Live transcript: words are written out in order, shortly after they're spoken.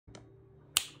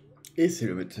Et c'est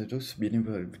le maître à tous, bienvenue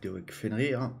à la vidéo qui fait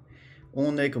rire.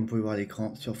 On est, comme vous pouvez voir à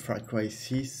l'écran, sur Far Cry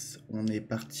 6. On est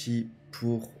parti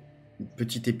pour un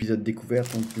petit épisode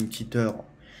découverte, donc une petite heure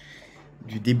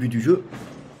du début du jeu.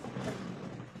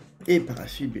 Et par la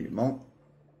suite, évidemment,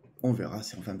 on verra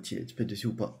si on fait un petit let's play dessus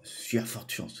ou pas. Sur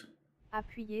forte chance.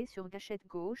 Appuyez sur gâchette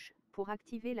gauche pour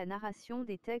activer la narration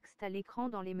des textes à l'écran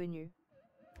dans les menus.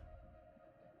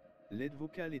 L'aide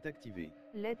vocale est activée.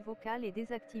 L'aide vocale est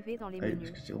désactivée dans les Allez, menus.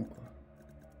 parce que c'est bon quoi.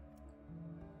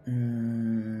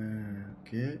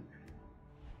 Ok.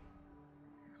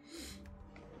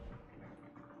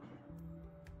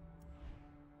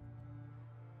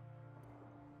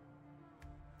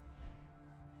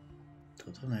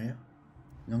 Retourne derrière.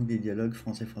 Langue des dialogues,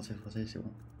 français, français, français, c'est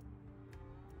bon.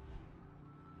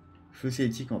 Feu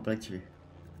cinétique, on va pas l'activer.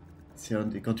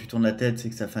 Quand tu tournes la tête, c'est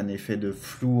que ça fait un effet de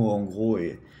flou en gros,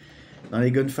 et dans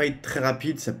les gunfights très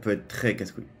rapides, ça peut être très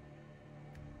casse-couille.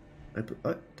 Ouais,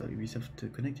 attends,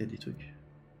 Ubisoft Connect, il y a des trucs.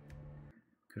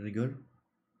 Que je rigole.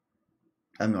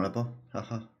 Ah, mais on l'a pas.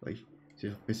 Haha, oui. C'est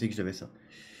sur PC que j'avais ça.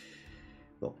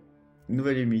 Bon.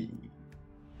 Nouvelle émission.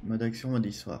 Mode action, mode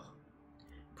histoire.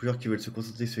 Pour les joueurs qui veulent se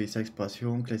concentrer sur l'histoire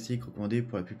exploration, classique, recommandé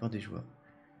pour la plupart des joueurs.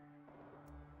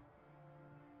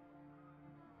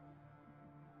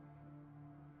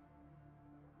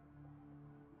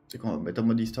 C'est qu'on va mettre en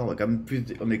mode histoire, on est quand même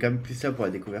plus là pour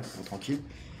la découverte, pour tranquille,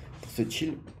 pour se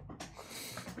chill.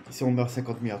 Si on meurt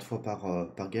 50 milliards de fois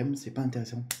par game, c'est pas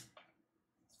intéressant.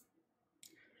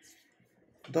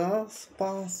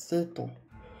 Despacito.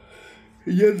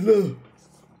 Yalla.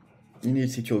 Une île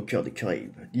située au cœur des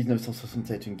Caraïbes.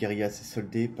 1967, une guérilla s'est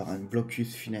soldée par un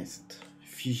blocus funeste.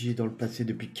 Figée dans le passé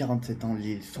depuis 47 ans,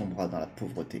 l'île sombra dans la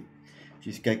pauvreté.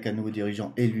 Jusqu'à qu'un nouveau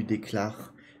dirigeant élu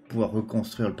déclare pouvoir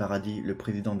reconstruire le paradis, le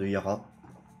président de Yarat,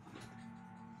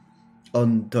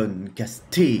 Anton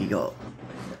Castillo.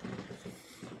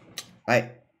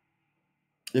 Ouais.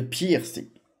 Le pire,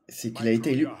 c'est qu'il a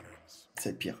été élu.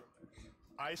 C'est le pire.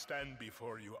 I stand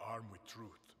before you armed with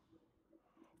truth.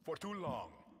 For too long,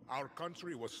 our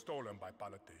country was stolen by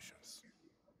politicians.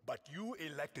 But you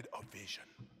elected a vision,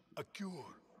 a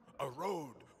cure, a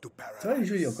road to paradise. Ça va, il est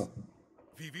joli encore.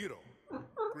 Viviro,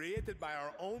 created by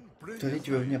our own Toi, brilliant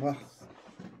tu veux venir voir?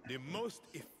 the most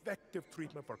effective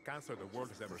treatment for cancer the world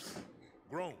has ever seen.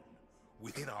 Grown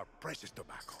within our precious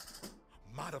tobacco.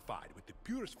 Modified with the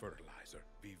purest fertilizer,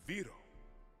 Viviro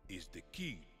is the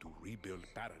key to rebuild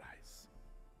paradise.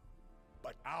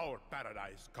 But our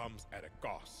paradise comes at a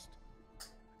cost.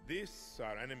 This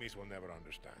our enemies will never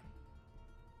understand.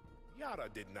 Yara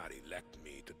did not elect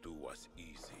me to do what's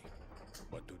easy,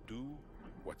 but to do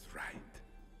what's right.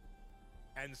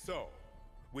 And so,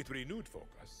 with renewed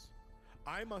focus,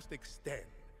 I must extend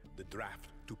the draft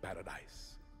to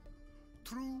paradise.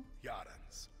 True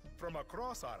Yarans from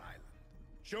across our island,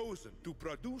 chosen to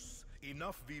produce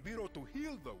enough Viviro to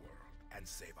heal the world and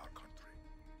save our country.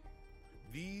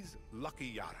 These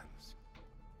lucky Yarans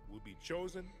will be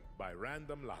chosen by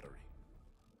random lottery.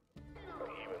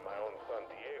 Even my own son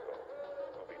Diego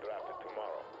will be drafted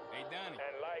tomorrow. Hey, Danny.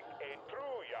 And like a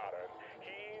true Yaran,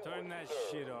 he Turn will that serve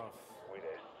shit off. with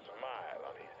a smile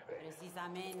on his face.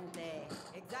 Precisamente.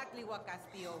 Exactly what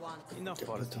Castillo wants. Enough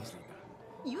politics.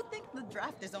 You think the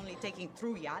draft is only taking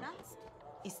true Yarans?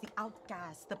 It's the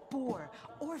outcasts, the poor,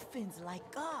 orphans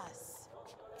like us.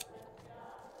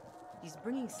 He's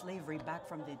bringing slavery back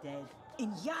from the dead.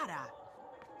 In Yara!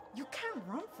 You can't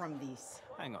run from this.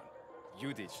 Hang on.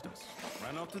 You ditched us.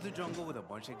 Ran off to the jungle with a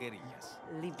bunch of guerrillas.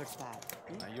 Libertad.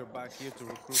 Now you're back here to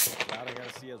recruit for Clara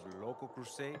Garcia's local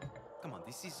crusade? Come on,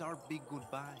 this is our big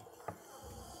goodbye.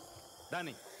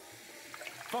 Danny,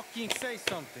 fucking say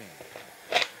something.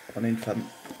 On a une femme.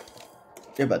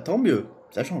 Eh bah tant mieux,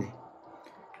 ça change.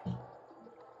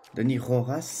 Danny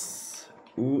Roras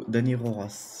ou Danny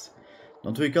Roras.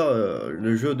 Dans tous les cas,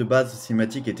 le jeu de base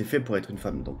cinématique était fait pour être une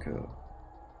femme, donc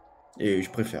et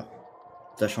je préfère.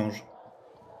 Ça change.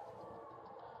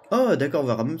 Oh d'accord, on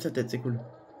verra même sa tête, c'est cool.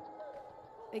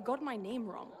 They got my name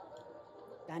wrong.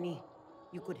 Danny,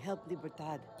 you could help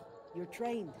Libertad. You're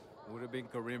trained. Would have been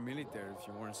career military if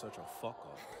you weren't such a fuck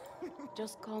off.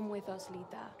 Just come with us,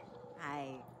 Lita.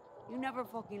 Aye. You never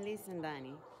fucking listen,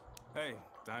 Danny. Hey,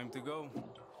 time to go.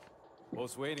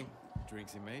 Boss waiting.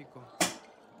 Drinks in Mexico.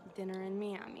 Dinner in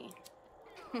Miami.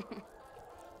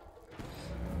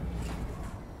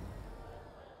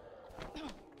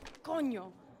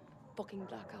 Coño! Fucking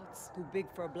blackouts. Too big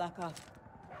for a blackout.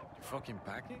 You fucking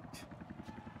package?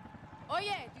 Oh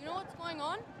yeah, do you know what's going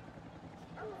on?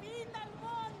 Draftees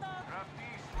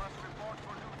must report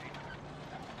for duty.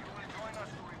 You will join us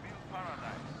to rebuild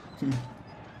paradise.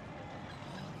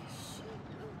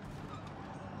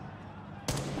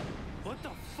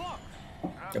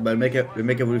 Ah bah le mec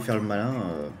a voulu faire le malin.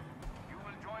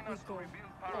 We go,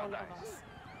 all of us.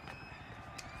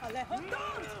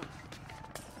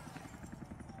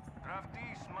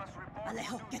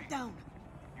 Alejo, get down.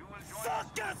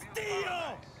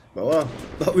 Bah voilà.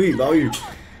 Bah oui, bah oui.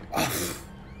 Ah.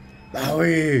 Bah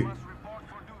oui.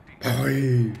 Bah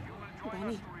oui.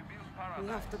 Danny, we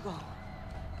have to go.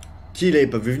 Qui l'avait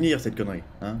pas vu venir cette connerie,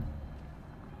 hein?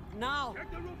 Now!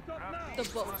 The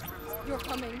boat. You're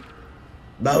coming.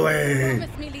 Bah ouais.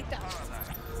 Promise me, Lita.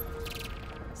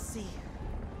 See.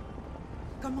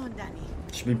 Come on, Danny.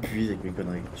 Je m'épuise avec mes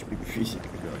conneries. Je m'épuise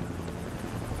avec mes conneries.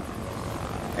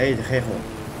 Hey, Rejoins.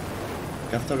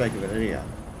 Carta la cavalleria.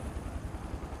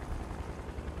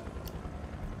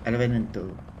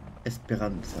 Alvenento.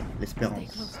 Esperanza. Stay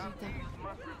L'espérance. close, Lita.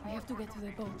 We have to get to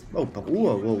the boat. Oh,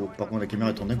 par contre, la caméra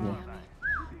est tournée, moi.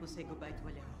 We'll say goodbye to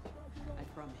Alejo. I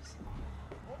promise.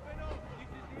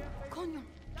 Coño,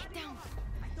 get down.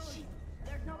 Shit,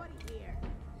 there's nobody here.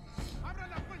 ¡Abra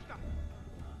la puerta!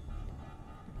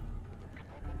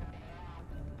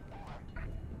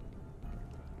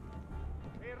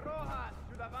 Hey, Rojas,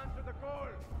 should have answered the call.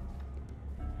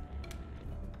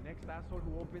 Next asshole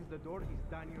who opens the door is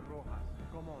Danny Rojas.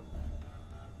 Come on.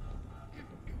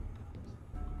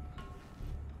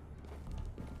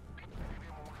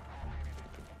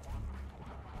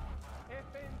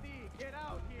 FND, get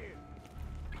out here.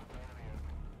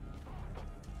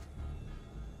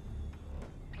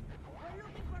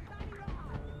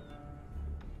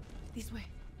 This way.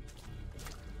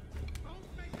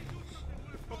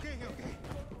 Okay.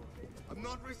 I'm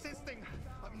not resisting.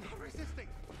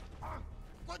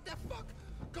 What the fuck?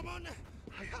 Come on.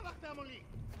 I have a family.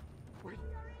 Wait.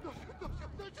 Don't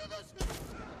do this.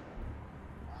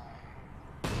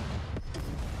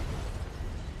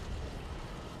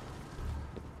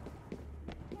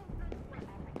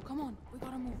 Come on, we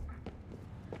gotta move.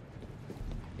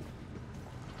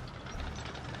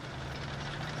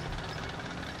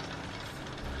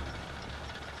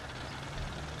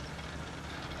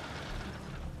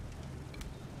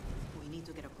 We need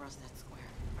to get across that square.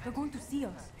 They're going to see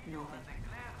us. No, baby.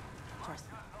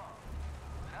 Trust me.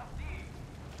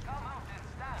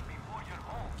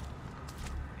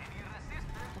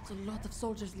 That's a lot of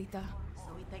soldiers, Lita.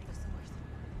 So we take the sewers.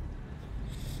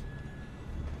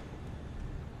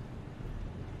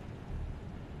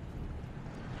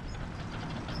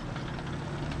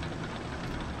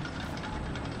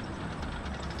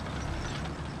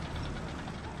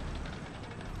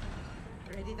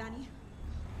 Ready, Danny?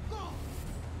 Go!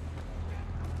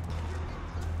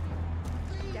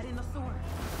 Get in the sewer.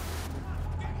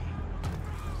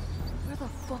 Where the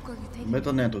fuck are you taking Mais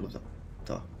attendez un truc comme ça.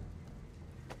 Ça va.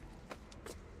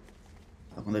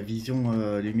 Par contre, la vision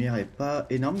lumière est pas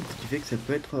énorme, ce qui fait que ça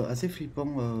peut être assez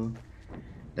flippant.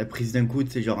 La prise d'un coup,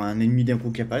 c'est genre un ennemi d'un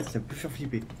coup qui apparaît, ça peut faire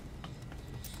flipper.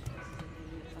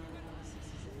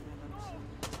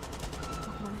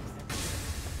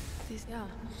 this? Yeah,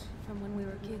 from when we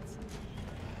were kids.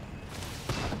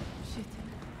 Shit.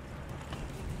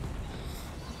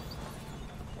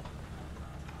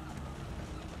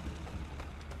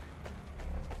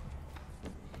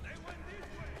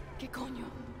 ¿Qué coño?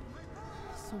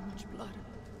 So much blood.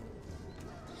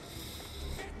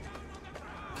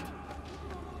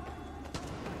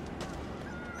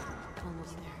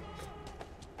 Almost there.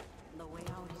 The way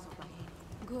out is up ahead.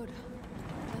 Good.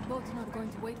 That boat's not going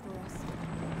to wait for us.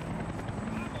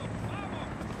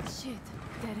 Shit.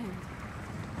 Dead end.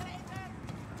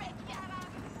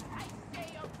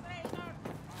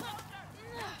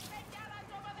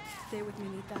 Stay with me,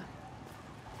 Nita.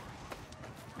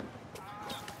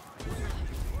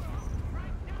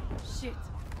 Shit.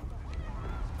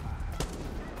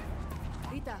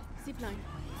 Rita, zipline.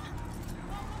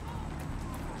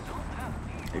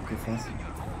 Et plus facile.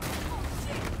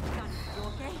 You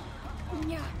okay?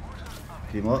 Yeah.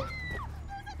 Excusez-moi.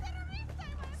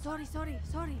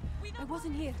 Sorry. I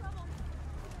wasn't here.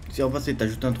 Si en passé,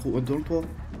 t'ajoutes un trou dans le toit.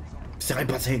 C'est rien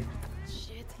passé.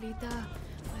 Shit, Lita.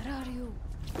 Where are you?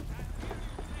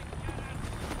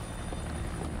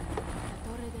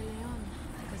 Torre de Leon.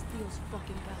 Castillo's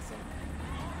fucking castle.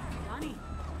 Danny,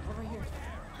 over here.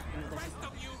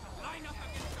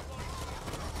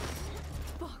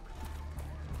 Fuck.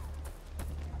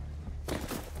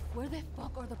 Where the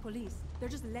fuck are the police? They're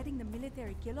just letting the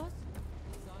military kill us?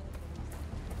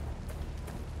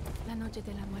 La noche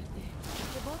de la muerte.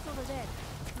 The boat's over there.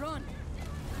 Run!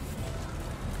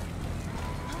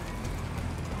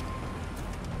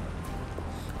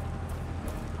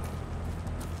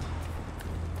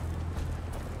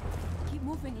 Keep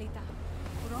moving, Lita.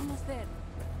 We're almost there.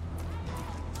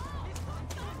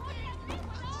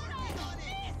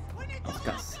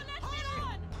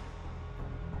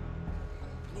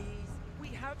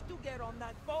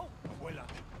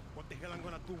 hell I'm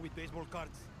gonna do with baseball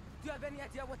cards? Do you have any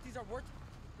idea what these are worth?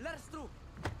 Let us through.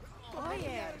 Oh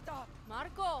yeah.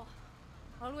 Marco.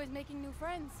 Always making new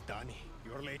friends. Danny,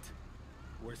 you're late.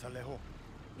 Where's Alejo?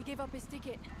 He gave up his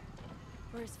ticket.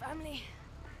 For his family.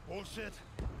 Bullshit.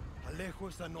 Alejo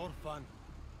is an orphan.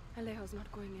 Alejo's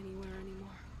not going anywhere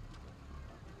anymore.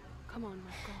 Come on,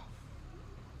 Marco.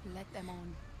 Let them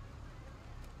on.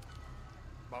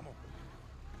 Vamos.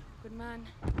 Good man.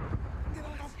 Get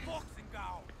on the boxing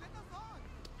gown.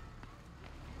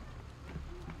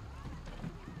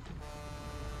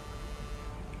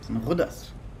 C'est un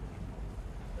rodasse.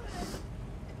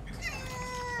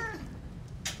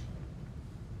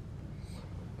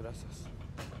 Gracias.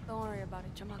 Don't worry about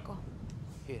it, chamaco.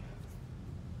 Here.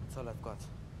 That's all I've got.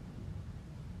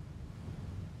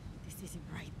 This isn't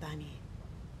right, Danny.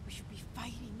 We should be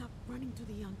fighting, not running to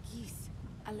the Yankees.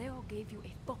 Alejo gave you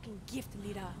a fucking gift,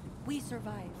 Lira. We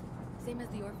survived. Same as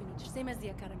the orphanage, same as the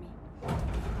academy.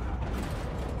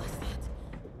 What's that?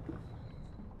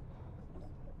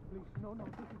 Please, no,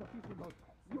 this is a fishing boat.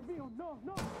 You mean,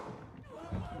 no!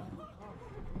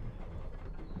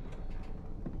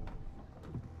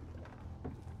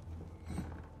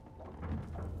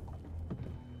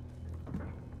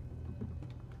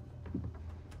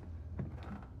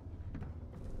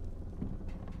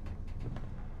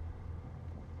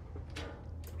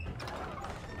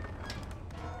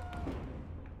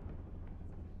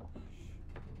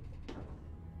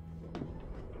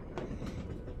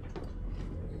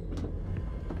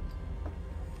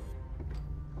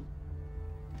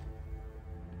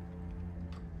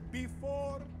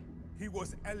 Before he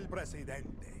was El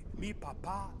Presidente, mi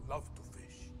papa loved to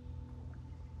fish.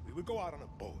 We would go out on a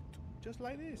boat, just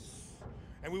like this,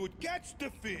 and we would catch the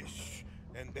fish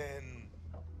and then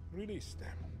release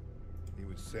them. He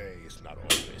would say, it's not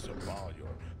always about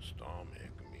your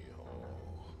stomach, mijo.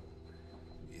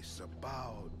 It's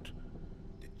about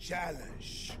the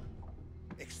challenge.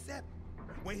 Except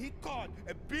when he caught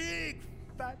a big,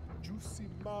 fat, juicy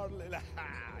marlin,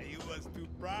 he was too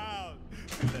proud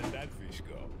to let that fish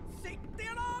go. Say,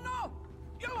 Tirano!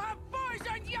 You have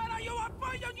poisoned Yara! You have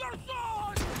poisoned your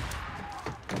soul!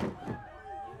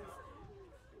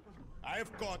 I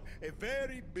have caught a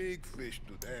very big fish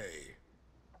today.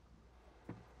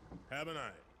 Haven't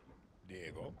I,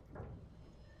 Diego?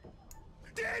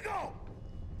 Diego!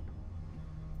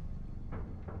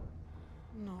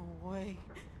 No way.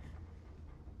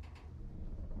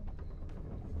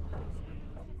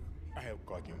 I have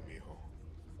caught you, mijo.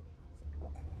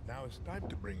 Now it's time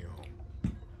to bring you home.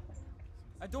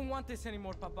 I don't want this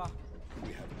anymore, Papa.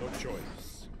 We have no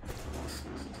choice.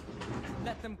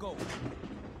 Let them go.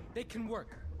 They can work.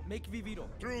 Make Viviro.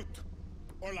 Truth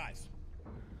or lies?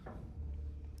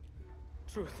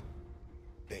 Truth.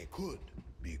 They could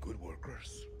be good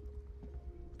workers.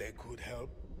 They could help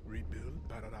rebuild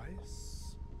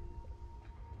paradise.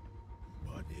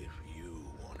 But if you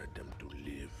wanted them to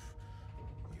live,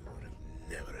 you would have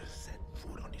never set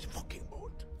foot on this fucking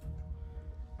boat.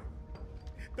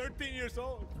 13 years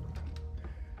old.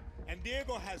 And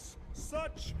Diego has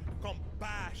such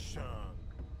compassion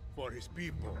for his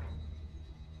people.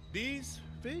 These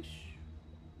fish,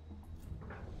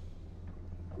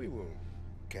 we will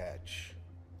catch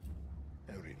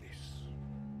and release.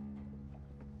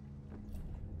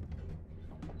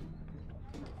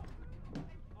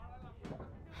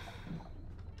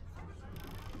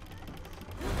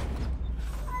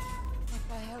 What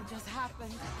the hell just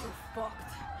happened? We're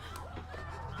fucked.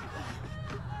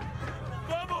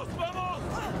 Vamos, vamos!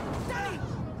 Danny!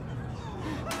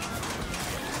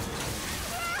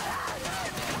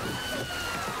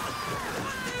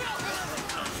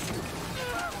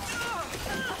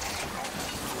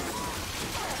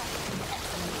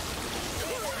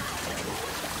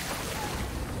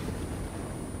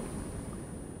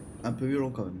 Un peu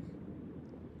violent quand même.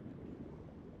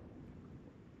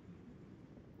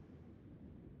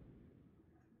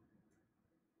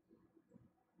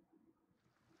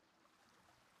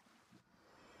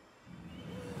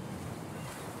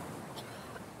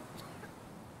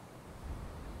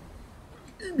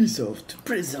 Ubisoft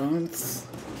Presents.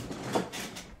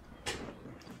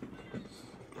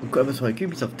 Donc on va sur avec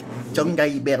Ubisoft,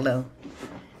 Shanghai, Berlin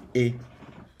et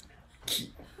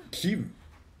Kiev.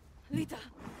 Lita.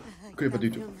 Je connais pas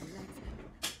du tout.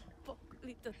 Fuck,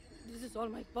 Lita. This is all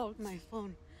my fault. My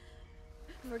phone.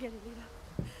 Forget it, Lita.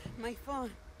 My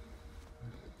phone.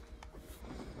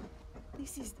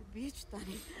 This is the beach,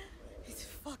 Danny. It's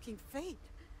fucking fate.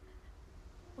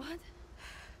 What?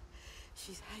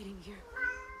 She's hiding here.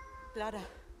 Clara.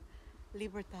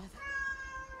 Libertad.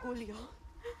 Julio.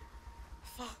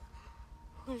 Fuck.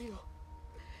 Julio.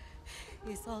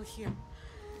 It's all here.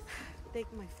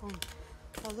 Take my phone.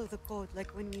 Follow the code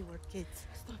like when we were kids.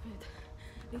 Stop it.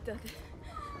 Rita.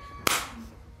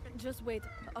 Just wait.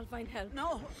 I'll find help.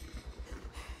 No!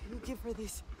 You give her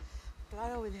this.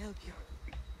 Clara will help you.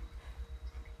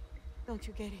 Don't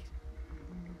you get it?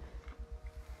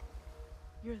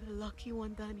 You're the lucky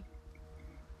one, Danny.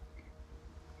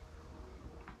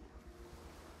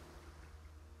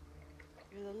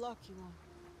 You're the lucky one.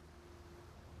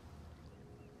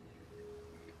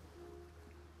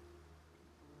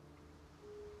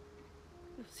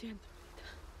 Lo siento, Rita.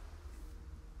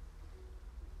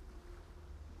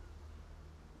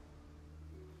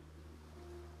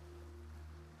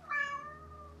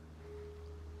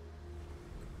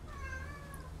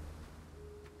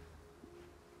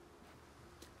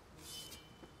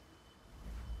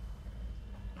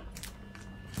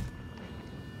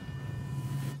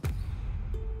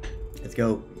 Let's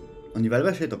go. On y va le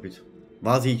vachette en plus.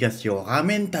 Vas-y, Cassio,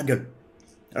 ramène ta gueule.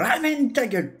 Ramène ta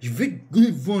gueule. Je vais te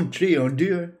défoncer en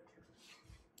deux.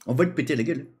 On va te péter la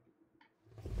gueule.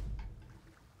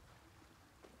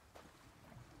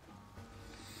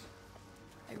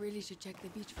 I really should check the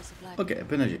beach for supply. Ok, elle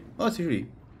peut nager. Oh, c'est joli.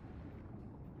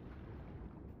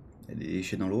 Il y a des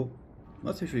déchets dans l'eau.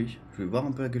 Oh, c'est joli. Je vais voir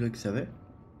un peu la gueule que ça avait.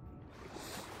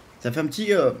 Ça fait un petit...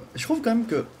 Je trouve quand même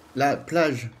que la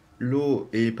plage, l'eau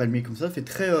et les palmiers comme ça fait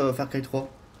très Far Cry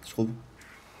 3, je trouve.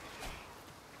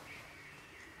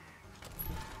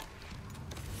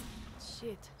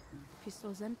 Shit.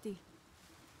 Pistol's empty.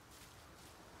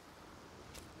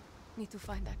 Need to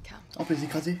find that camp. On peut les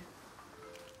écraser.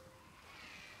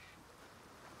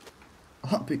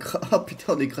 Oh, oh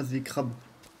putain, on écrase des crabes.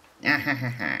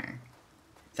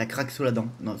 Ça craque sous la dent,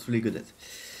 non, sous les godettes.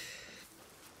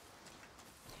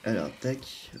 Alors,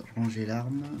 tac, ranger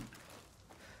l'arme.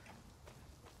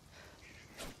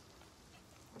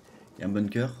 Il y a un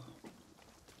bunker.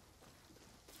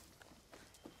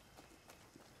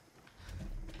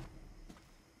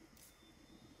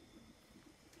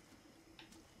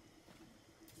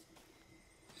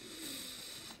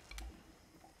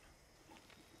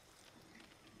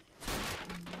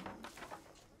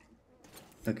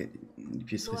 Ok, des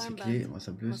pièces recyclées, on va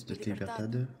ça plus, de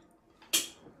libertad.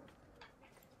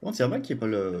 Bon, c'est vrai qui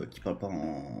parle pas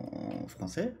en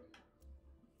français.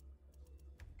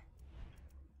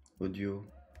 Audio.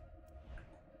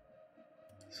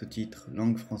 Sous-titre,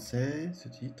 langue français,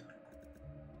 sous-titre.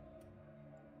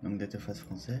 Langue d'interface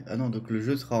français. Ah non, donc le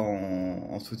jeu sera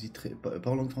en sous-titré,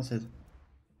 pas en langue française.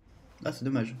 Ah, c'est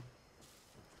dommage.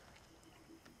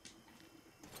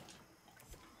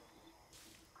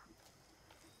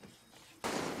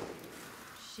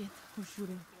 Shit, who's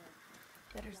shooting?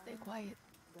 Better stay quiet.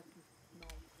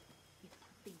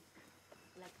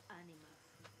 Like animals.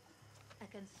 I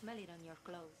can smell it on your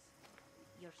clothes.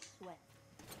 Your sweat.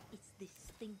 It's the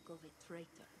stink of a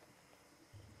traitor.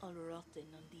 All rotten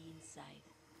on the inside.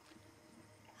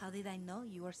 How did I know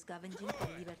you were scavenging for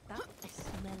Libertad? I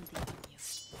smelled it on you.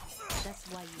 That's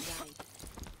why you died.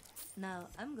 Now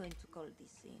I'm going to call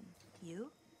this in.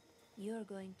 You're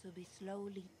going to be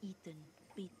slowly eaten,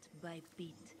 bit by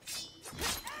bit.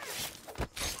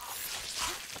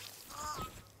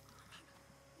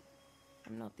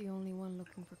 I'm not the only one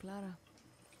looking for Clara.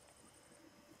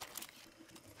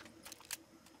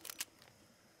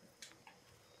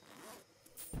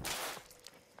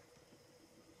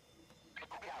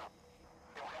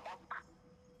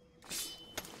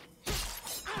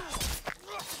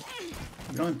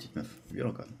 Violent, une petite meuf.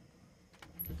 Violent quand même.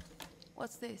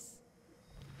 What's this?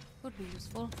 Would be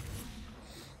useful.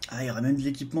 Ah, il y aura même de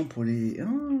l'équipement pour les... Ah,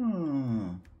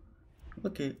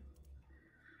 ok.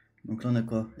 Donc là on a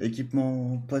quoi?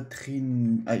 Équipement,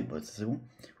 poitrine... Ah, bah, ça c'est bon.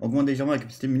 Augmente légèrement la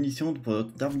capacité de munitions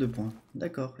d'armes de poing.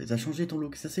 D'accord. Et ça a changé ton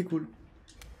look, ça c'est cool.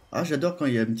 Ah, j'adore quand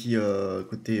il y a un petit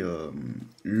côté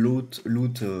loot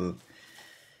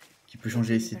qui peut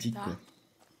changer l'esthétique quoi.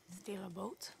 Steal a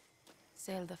boat,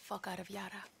 sail the fuck out of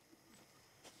Yara.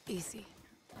 Easy.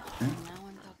 Hein? Now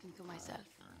I'm talking to myself.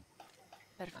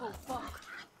 But oh fuck.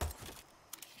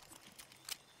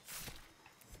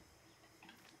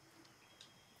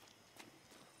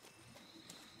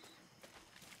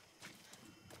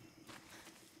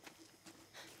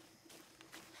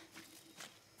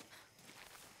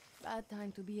 Bad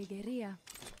time to be a guerrilla.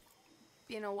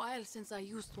 Been a while since I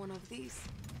used one of these.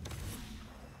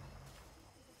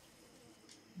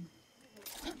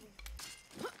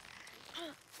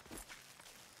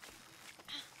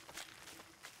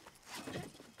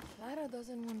 Clara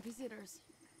doesn't want visitors.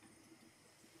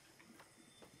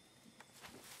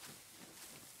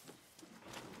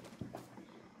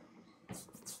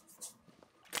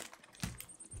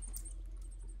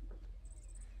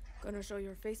 Gonna show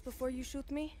your face before you shoot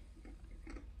me?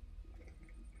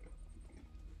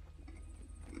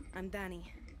 I'm Danny,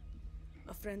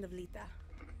 a friend of Lita.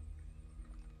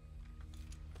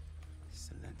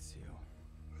 Silencio.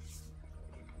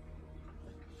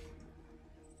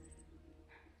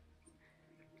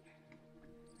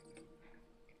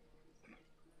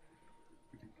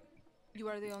 You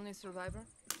are the only survivor?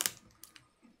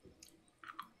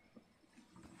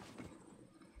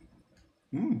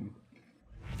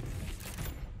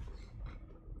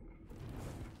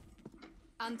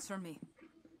 Answer me.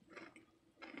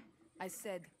 I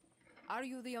said, are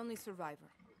you the only survivor?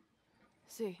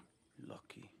 See,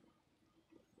 Lucky.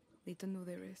 Lita knew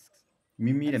the risks.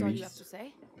 Mimi la that's all you have mise. to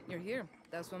say? You're here.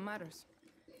 That's what matters.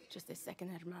 Just a second,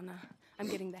 hermana. I'm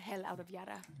getting the hell out of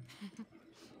Yara.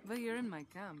 But you're in my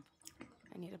camp.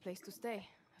 I need a place to stay.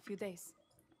 A few days.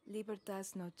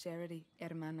 Libertas no charity,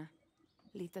 hermana.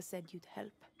 Lita said you'd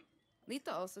help.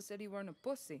 Lita also said you weren't a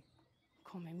pussy.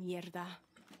 Come mierda.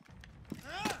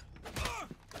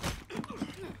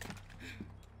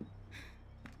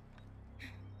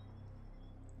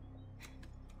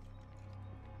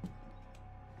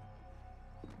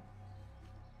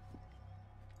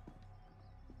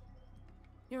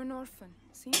 You're an orphan,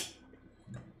 see?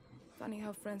 Funny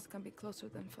how friends can be closer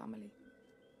than family.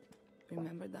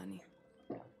 Remember, Danny,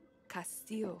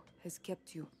 Castillo has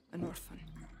kept you an orphan.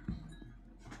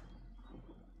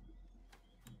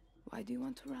 Why do you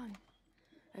want to run?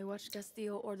 I watched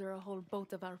Castillo order a whole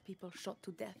boat of our people shot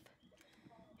to death.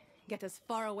 Get as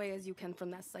far away as you can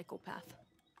from that psychopath.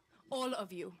 All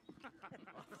of you.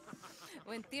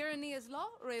 When tyranny is law,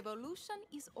 revolution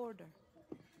is order.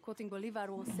 Quoting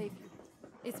Bolivar will save you.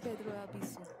 It's Pedro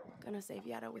Albizu. Gonna save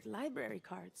Yara with library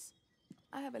cards.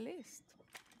 I have a list.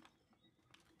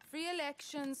 Free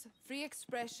elections, free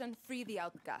expression, free the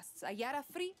outcasts. A Yara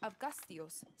free of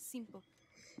Castillos. Simple.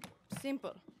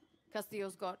 Simple.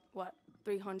 Castillo's got, what,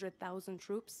 300,000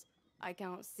 troops? I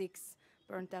count 6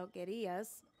 burnt-out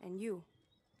guerrillas, and you,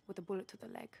 with a bullet to the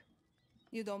leg.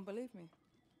 You don't believe me?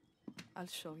 I'll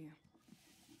show you.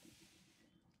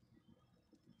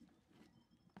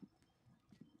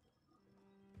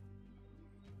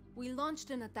 We launched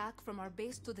an attack from our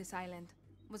base to this island.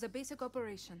 It was a basic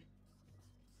operation.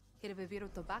 Hit a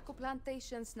Viviro tobacco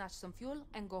plantation, snatch some fuel,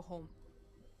 and go home.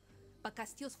 But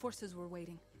Castillo's forces were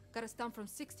waiting. Got us down from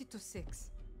 60 to 6.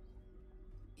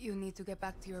 You need to get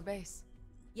back to your base.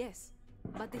 Yes,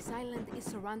 but this island is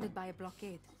surrounded by a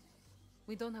blockade.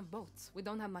 We don't have boats, we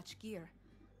don't have much gear.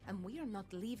 And we are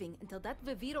not leaving until that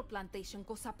Viviro plantation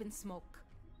goes up in smoke.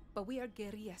 But we are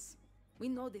guerrillas. We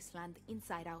know this land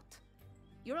inside out.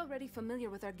 You're already familiar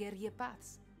with our guerrilla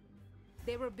paths.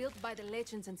 They were built by the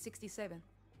legends in 67.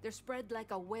 They're spread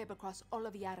like a web across all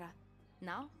of Yara.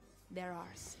 Now, they're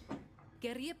ours.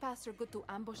 Guerrilla paths are good to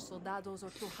ambush soldados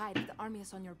or to hide if the army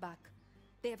is on your back.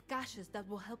 They have caches that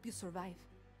will help you survive.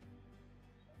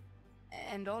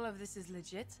 And all of this is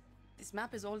legit? This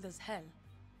map is old as hell.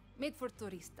 Made for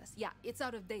turistas. Yeah, it's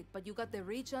out of date, but you got the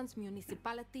regions,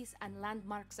 municipalities, and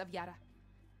landmarks of Yara.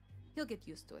 You'll get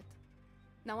used to it.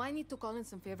 Now I need to call in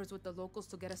some favors with the locals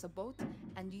to get us a boat,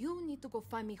 and you need to go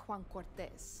find me Juan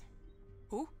Cortez.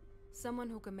 Who? Someone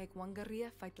who can make one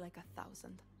guerrilla fight like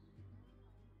 1,000.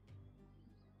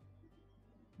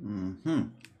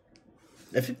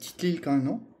 Elle fait petite l'île quand même,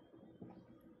 non?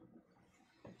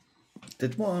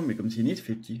 Peut-être moi, hein, mais comme c'est une île, ça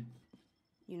fait petit.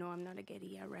 You know I'm not a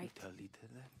guerrilla, right?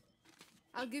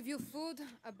 I'll give you food,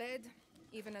 a bed,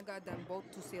 even a goddamn boat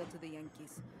to sail to the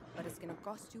Yankees. But it's gonna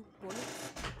cost you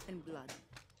bullets and blood.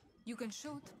 You can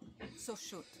shoot, so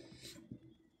shoot.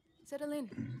 Settle in,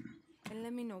 and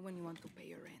let me know when you want to pay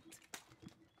your rent.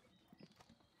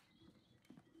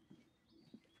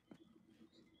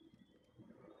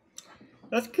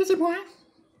 Excusez-moi,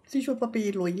 si je veux pas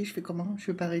payer le loyer, je fais comment?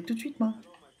 Je vais parer tout de suite, moi.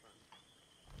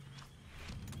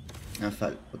 Un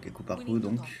fal, ok, coup par coup,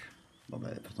 donc. Bon,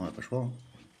 bah, pourtant, on n'a pas le choix. Hein.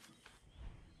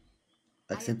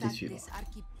 Accepter suivre.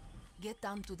 Get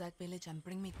down to that village and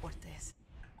bring me Cortez.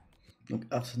 Donc,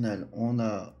 arsenal, on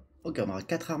a. Ok, on aura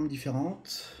 4 armes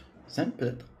différentes. 5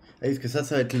 peut-être. Est-ce que ça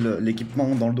va être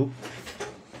l'équipement dans le dos?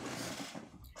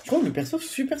 Je trouve le perso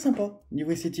super sympa.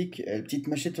 Niveau esthétique, la petite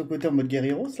machette sur le côté en mode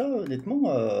guerriero, ça,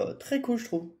 honnêtement, très cool, je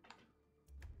trouve.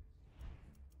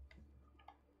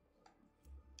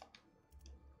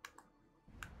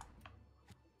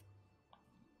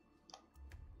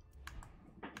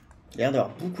 Il y a l'air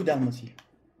d'avoir beaucoup d'armes aussi.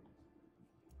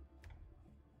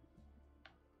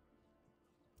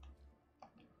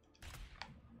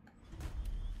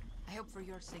 I hope for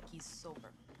your sake he's sober.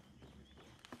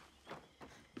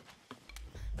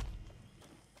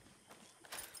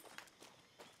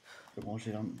 Je vais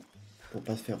brancher l'arme. Pour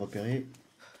pas se faire repérer.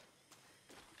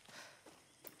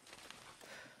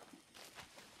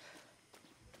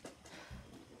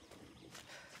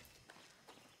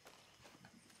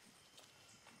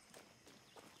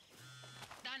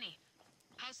 Danny,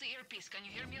 how's the earpiece? Can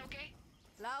you hear me okay?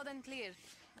 Loud and clear.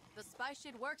 The spy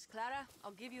shit works, Clara.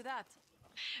 I'll give you that.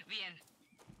 Bien.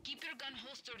 Keep your gun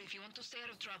holstered if you want to stay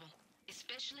out of trouble,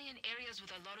 especially in areas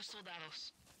with a lot of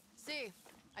soldados. See,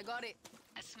 I got it.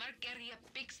 A smart guerrilla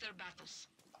picks their battles.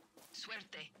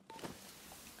 Suerte.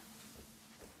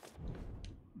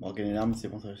 Bon, gagner l'arme, c'est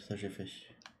bon, ça j'ai fait.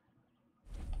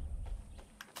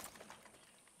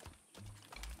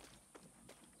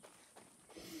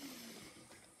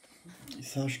 Et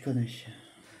ça, je connais.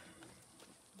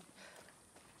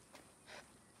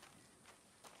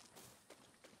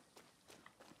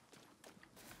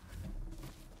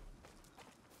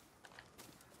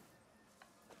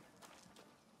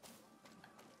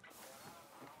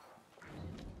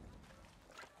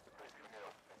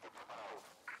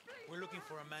 We're looking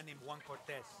for a man named Juan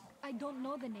Cortez. I don't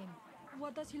know the name.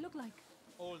 What does he look like?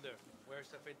 Older, wears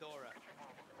a fedora,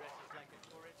 dresses like a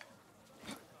tourist.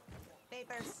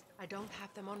 Papers. I don't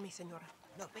have them on me, senora.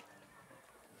 No, pick.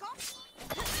 Come.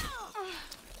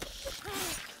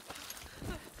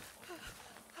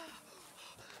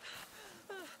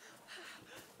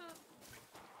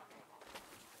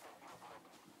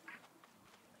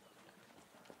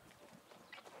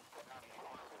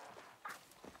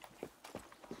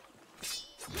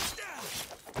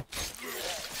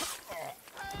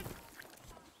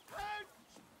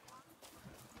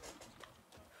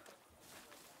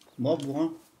 Moi,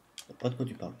 bourrin, je sais pas de quoi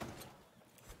tu parles.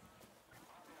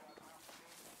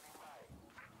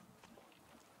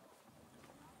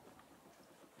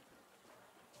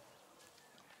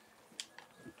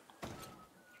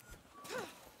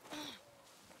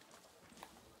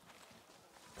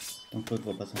 Tant que l'autre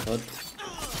voit pas son pote.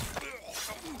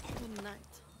 Good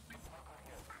night.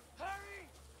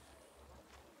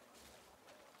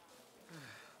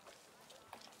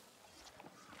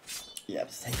 Yep,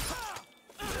 safe.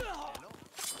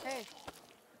 Hey,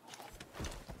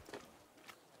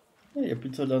 Il n'y a plus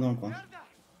de soldats dans le coin.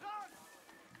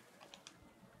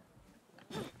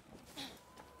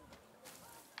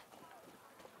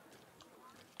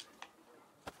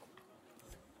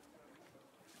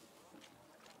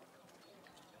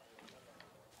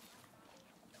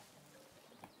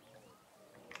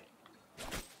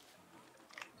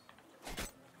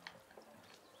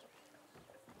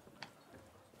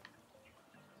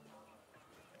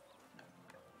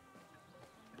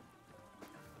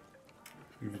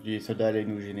 Je vous dis, les soldats allaient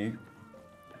nous gêner.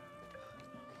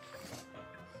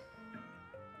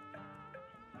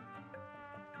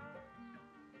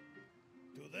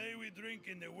 Today we drink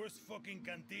in the worst fucking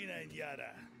cantina in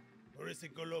Yara. Or is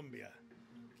it Colombia?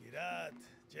 Kirat,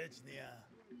 Chechnya.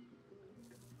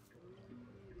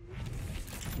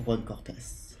 Juan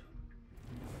Cortez.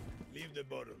 Leave the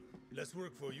bottle. Let's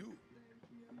work for you.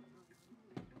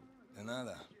 De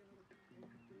nada.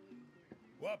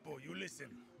 Guapo, you listen.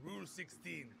 Rule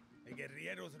 16. A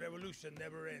guerrillero's revolution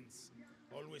never ends.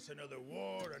 Always another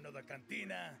war, another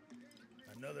cantina,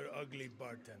 another ugly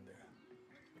bartender.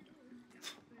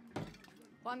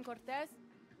 Juan Cortez.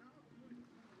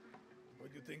 What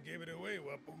do you think gave it away,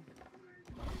 Guapo?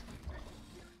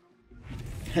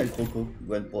 El Coco,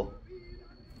 buen po.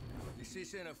 This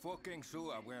isn't a fucking zoo,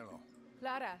 abuelo.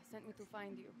 Clara sent me to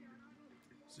find you.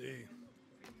 See,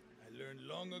 I learned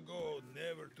long ago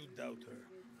never to doubt her.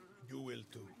 You will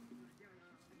too.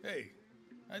 Hey,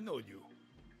 I know you.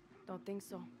 Don't think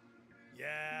so.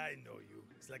 Yeah, I know you.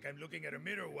 It's like I'm looking at a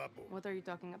mirror, Guapo. What are you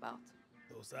talking about?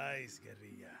 Those eyes,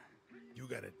 guerrilla. You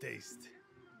got a taste.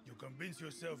 You convince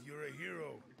yourself you're a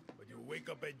hero, but you wake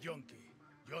up a junkie,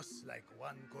 just like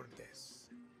Juan Cortez.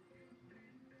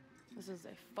 This is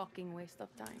a fucking waste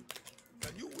of time.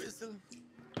 Can you whistle?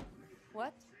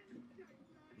 What?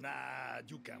 Nah,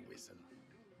 you can't whistle.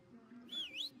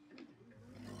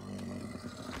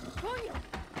 Coño!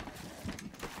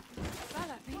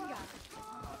 Clara, venga.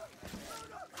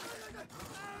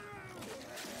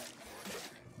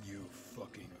 You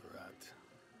fucking rat.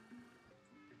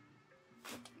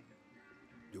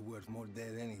 You're worth more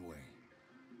dead anyway.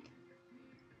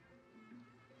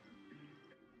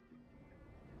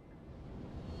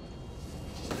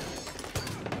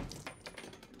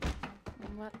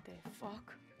 What the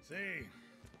fuck? See,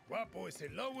 Guapo is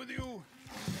in love with you.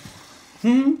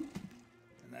 And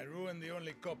I ruined the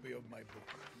only copy of my book.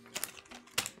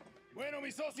 Bueno,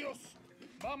 mis socios,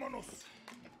 vámonos.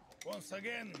 Once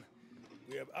again,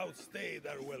 we have outstayed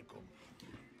our welcome.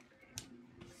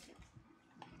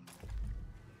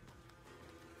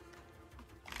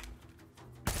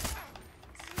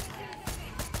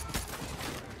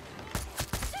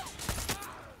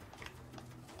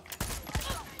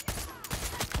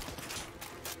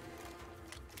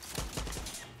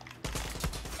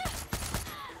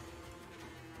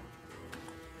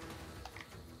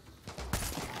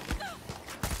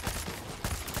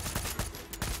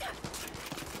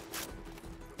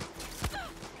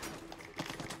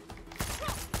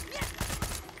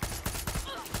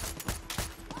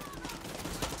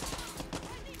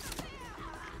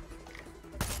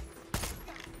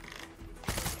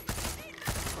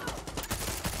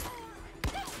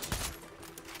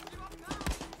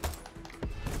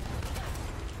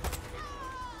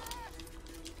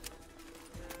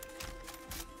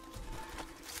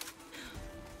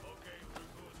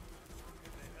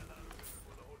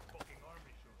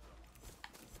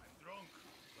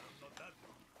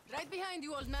 behind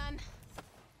you, old man.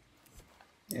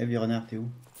 Eh, vieux renard, t'es où?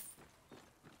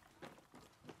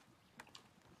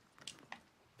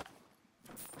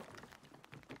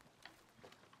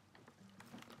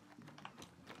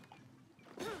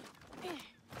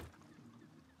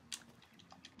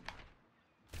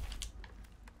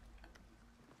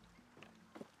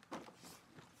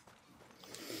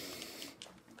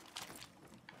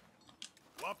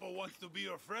 Wapo wants to be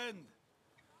your friend.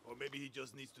 Or maybe he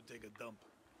just needs to take a dump.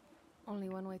 Only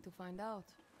one way to find out.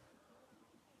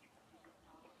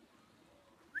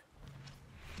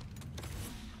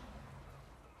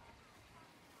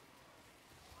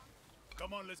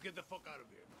 Come on, let's get the fuck out of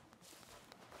here.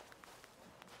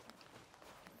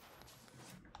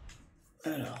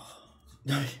 Alors.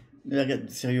 Non mais regarde,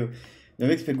 sérieux. Le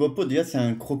mec s'appelle Guapo, déjà c'est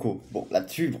un croco. Bon,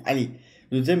 là-dessus, bon, allez.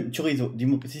 Le deuxième, chorizo.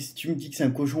 Dis-moi, si tu me dis que c'est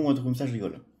un cochon ou un truc comme ça, je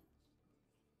rigole.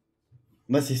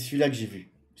 Moi, c'est celui-là que j'ai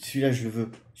vu. Celui-là, je le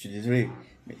veux. Je suis désolé.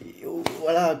 Mais oh,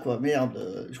 voilà quoi,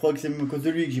 merde. Je crois que c'est même à cause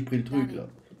de lui que j'ai pris le truc là.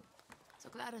 So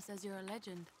Clara says you're a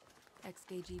legend.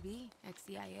 Ex-KGB,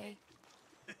 ex-CIA.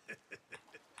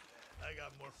 I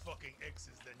got more fucking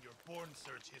exes than your porn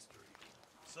search history.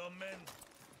 Some men,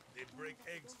 they break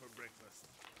eggs for breakfast.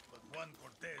 But Juan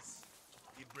Cortez,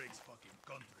 he breaks fucking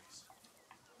countries.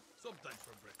 Sometimes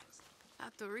for breakfast.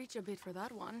 Had to reach a bit for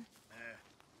that one.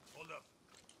 Hold up.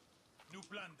 New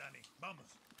plan, Danny.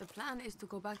 Vamos. The plan is to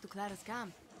go back to Clara's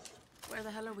camp. Where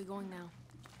the hell are we going now?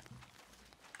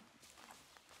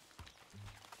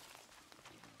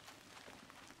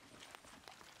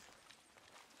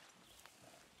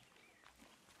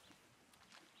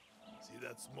 See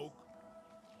that smoke?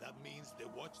 That means the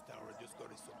watchtower just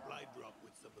got a supply drop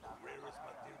with some of the rarest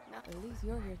material. At least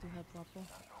you're here to help, Guapo.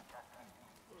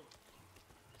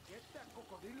 Get that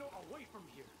cocodrilo away from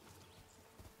here.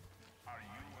 Are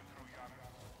you a true Yara?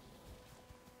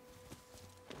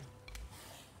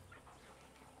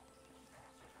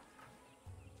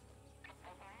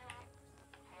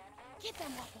 Get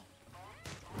them, Guapo.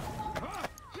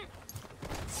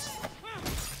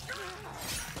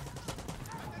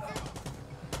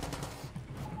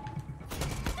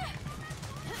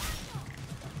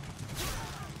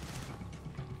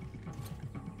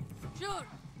 Sure,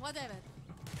 whatever.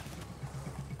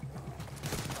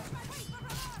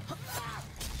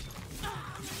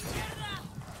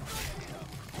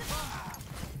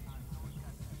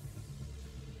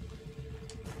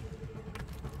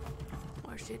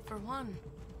 More shit for one.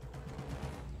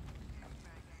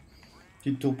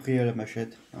 Petite tour pris à la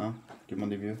machette, hein, tout le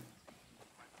monde est vieux.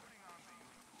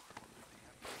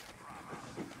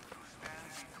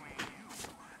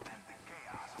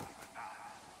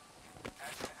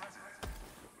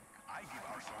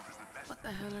 What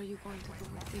the hell are you going to do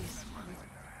with this one?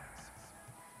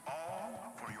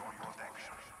 All for your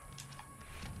protection.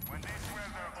 When they swear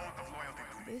their oath of loyalty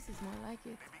to me, This is more like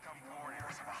it. they become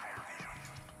warriors of a higher vision.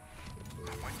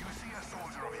 When you see a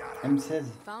soldier of Yara, M16.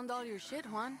 Found all your shit,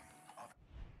 Juan.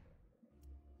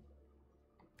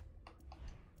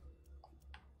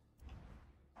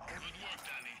 Good work,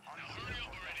 Danny. Now hurry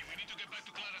up already. We need to get back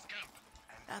to Clara's camp.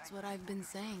 That's what I've been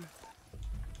saying.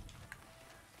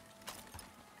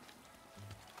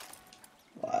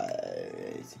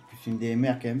 Ouais, c'est plus une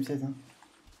DMR qu'un M16, hein.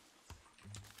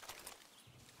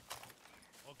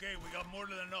 Okay, we got more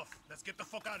than enough. Let's get the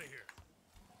fuck out of here.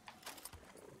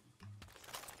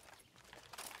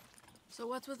 So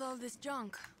what's with all this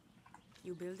junk?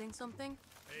 You building something?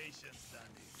 Patience,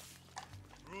 Danny.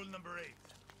 Rule number 8.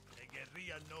 A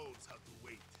guerrilla knows how to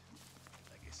wait.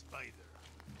 Like a spider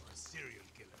or a serial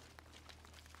killer.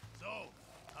 So,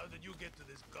 how did you get to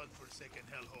this godforsaken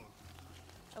hellhole?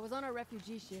 I was on a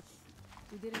refugee ship.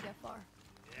 We didn't get far.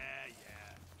 Yeah.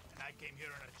 And I came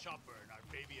here on a chopper in our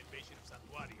baby invasion of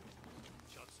Santuario.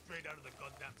 Shot straight out of the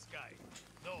goddamn sky.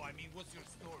 No, I mean, what's your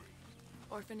story?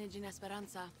 Orphanage in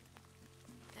Esperanza.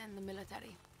 And the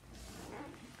military.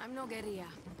 I'm no guerrilla.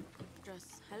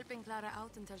 Just helping Clara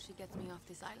out until she gets me off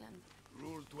this island.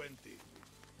 Rule 20.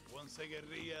 Once a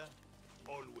guerrilla,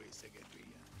 always a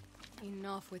guerrilla.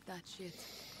 Enough with that shit.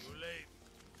 Too late.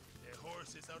 The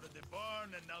horse is out of the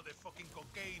barn, and now the fucking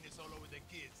cocaine is all over the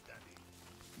kids, Daddy.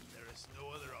 There is no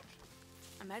other option.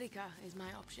 America is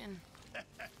my option.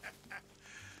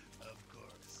 Of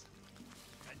course.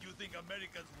 And you think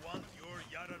Americans want your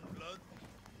Yaran blood?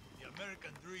 The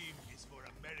American dream is for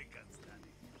Americans,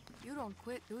 Daddy. You don't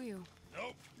quit, do you?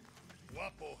 Nope.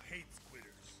 Guapo hates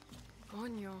quitters.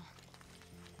 Coño.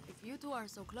 If you two are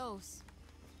so close,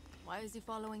 why is he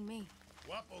following me?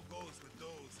 Guapo goes with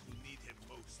those who need him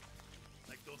most.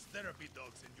 Like those therapy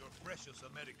dogs in your precious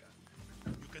America.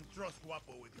 You can trust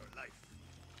Guapo with your life.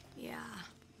 Yeah,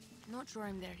 Not sure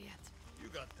I'm there yet. You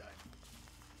got time.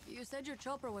 You said your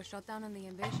chopper was shut down in the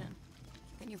invasion.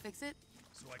 Can you fix it?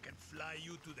 So I can fly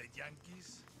you to the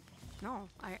Yankees? No,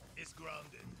 It's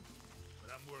grounded,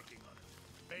 but I'm working on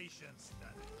it. Patience,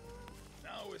 Danny.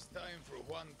 Now it's time for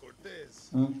Juan Cortez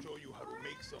to show you how to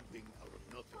make something out of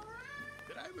nothing.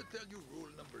 Did I ever tell you rule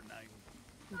number 9?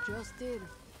 You just did.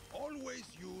 Always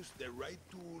use the right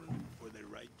tool for the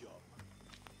right job.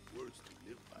 Words to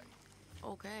live by.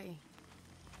 Okay.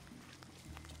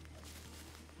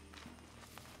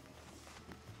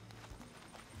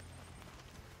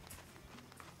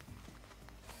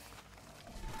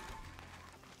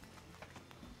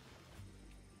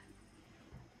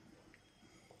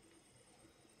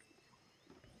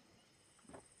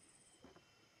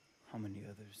 How many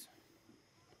others?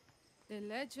 The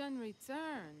legend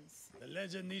returns. The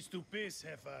legend needs to piss,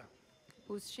 Jefa.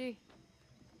 Who's she?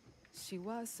 She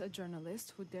was a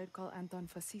journalist who dared call Anton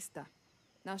fascista.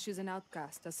 Now she's an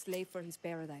outcast, a slave for his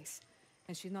paradise.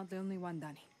 And she's not the only one,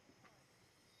 Danny.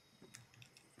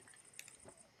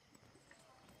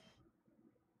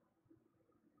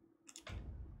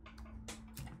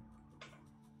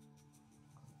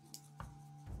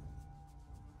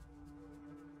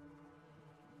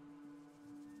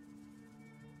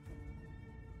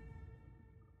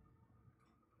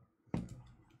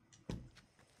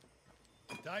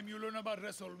 Time you learn about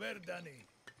resolver, Danny.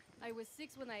 I was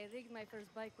 6 when I rigged my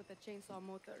first bike with a chainsaw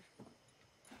motor.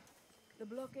 The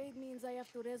blockade means I have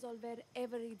to resolver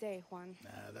every day, Juan.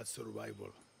 Nah, that's survival.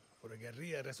 For a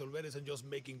guerrilla, resolver isn't just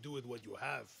making do with what you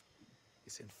have.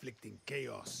 It's inflicting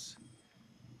chaos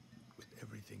with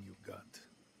everything you got.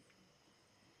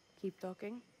 Keep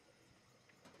talking.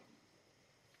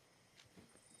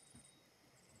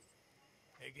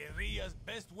 A guerrilla's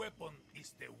best weapon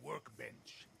is the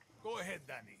workbench. Go ahead,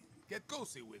 Danny. Get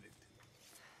cozy with it.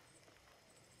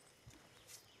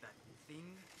 That thing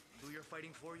do your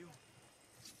fighting for you?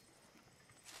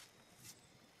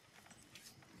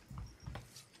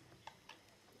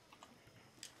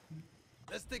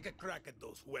 Let's take a crack at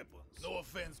those weapons. No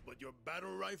offense, but your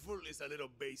battle rifle is a little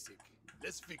basic.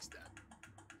 Let's fix that.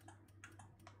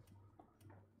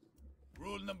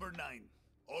 Rule number 9.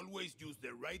 Always use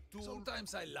the right tool.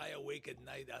 Sometimes I lie awake at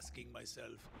night asking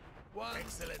myself, what?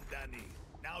 Excellent, Danny.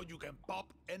 Now you can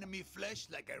pop enemy flesh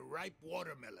like a ripe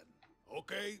watermelon.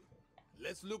 Okay?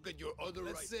 Let's look at your other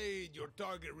Let's say your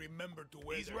target remembered to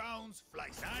wear these rounds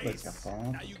flies nice.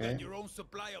 Now you got your own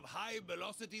supply of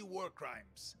high-velocity war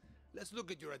crimes. Let's look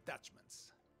at your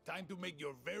attachments. Time to make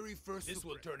your very first This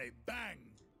will turn a bang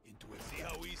into a See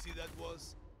how easy that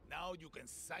was? Now you can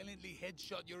silently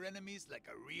headshot your enemies like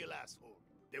a real asshole.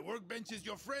 The workbench is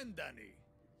your friend, Danny.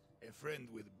 A friend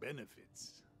with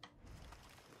benefits.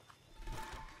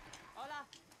 Hola.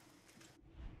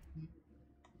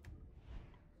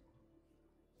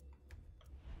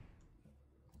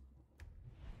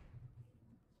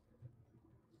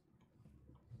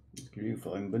 Parce que lui, il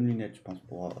faudrait une bonne lunette, je pense,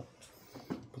 pour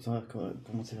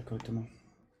m'en servir correctement.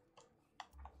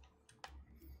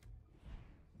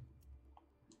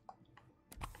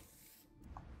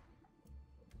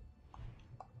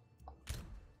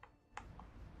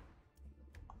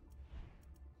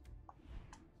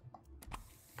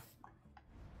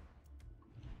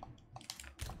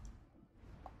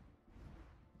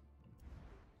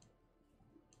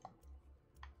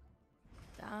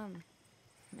 Damn.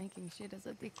 Making shit is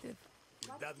addictive.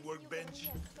 With that workbench,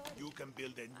 you can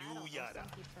build a new Yara. I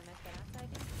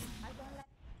don't like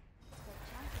the chances over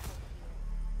here.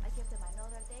 I give them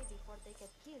another day before they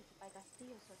get killed by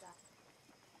Castillo soldados.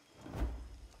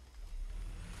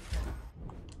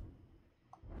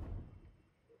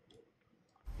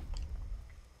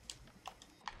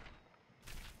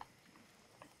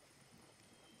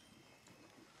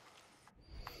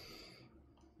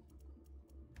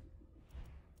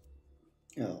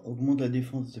 Alors, augmente la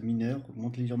défense de mineurs,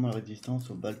 augmente légèrement la résistance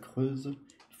aux balles creuses,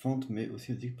 fentes, mais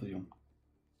aussi aux explosions.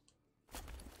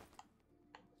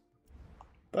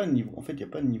 Pas de niveau. En fait, il n'y a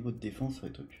pas de niveau de défense sur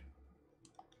les trucs.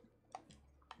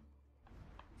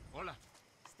 Hola.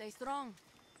 Stay strong.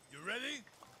 You ready?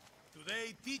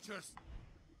 Today, teachers.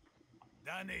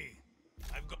 Danny,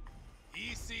 I've got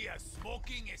easy as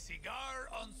smoking a cigar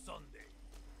on Sunday.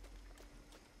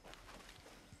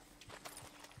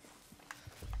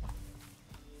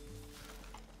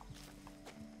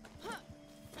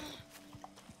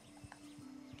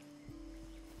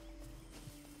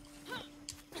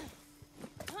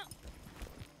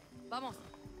 Vamos.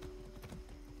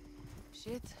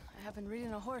 Shit, I haven't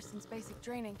ridden a horse since basic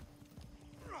training.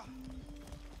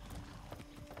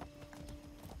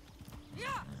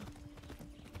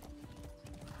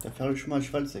 Faire le chemin à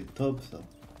cheval, c'est top ça.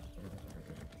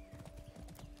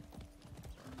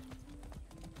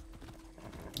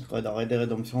 Ouais, dans Red Dead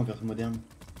Redemption en version moderne.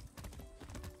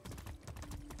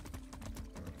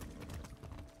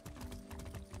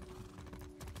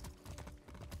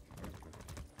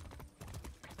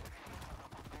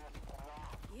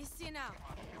 Easy now.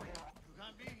 You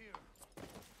can't be here.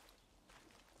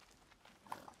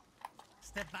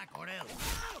 Step back or else.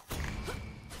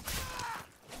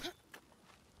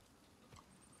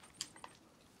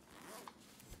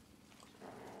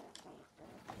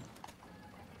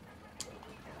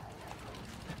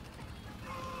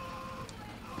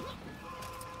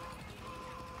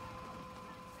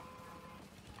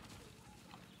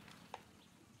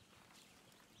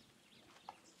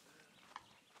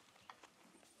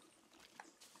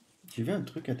 J'ai vu un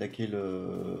truc attaquer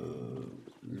le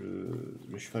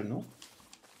cheval, non?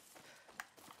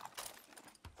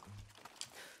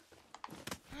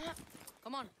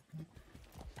 Come on.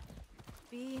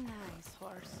 Be nice,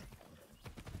 horse.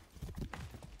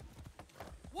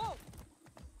 Whoa!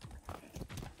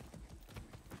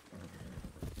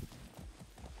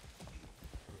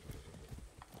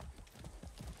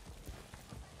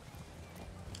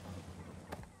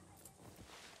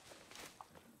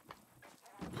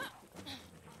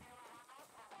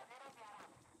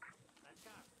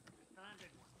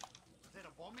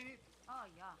 Oh,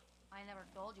 yeah. I never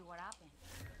told you what happened.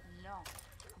 No.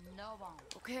 No bomb.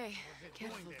 Okay,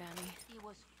 careful, Danny. It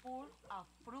was full of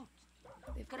fruit.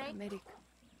 They've got a medic.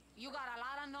 You got a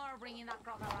lot of nerve bringing that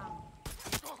crock around.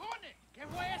 ¡Cojones! ¿Qué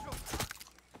fue eso?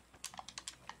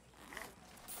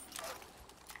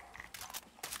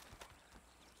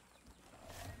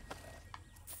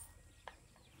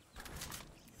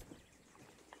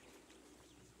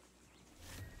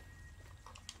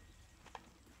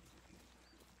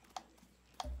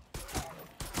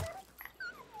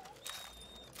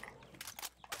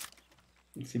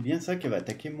 C'est bien ça qui va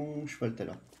attaquer mon cheval tout à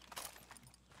l'heure.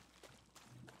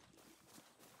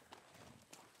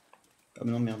 Oh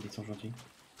non merde, ils sont gentils.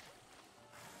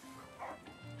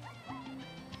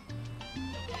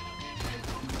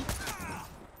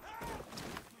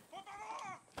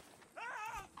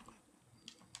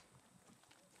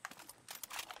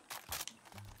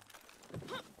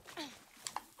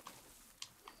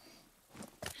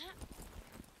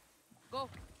 Go.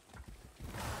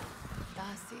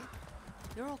 That's it.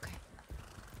 You're okay.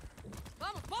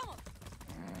 Vamos, vamos!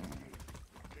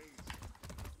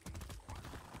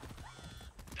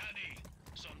 Danny,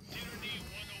 some tyranny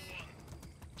 101.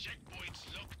 Checkpoints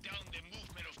lock down the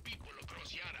movement of people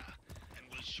across Yara and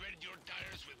will shred your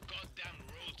tires with goddamn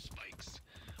road spikes.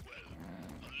 Well,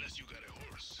 unless you got a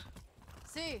horse.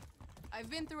 See, I've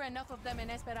been through enough of them in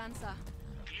Esperanza.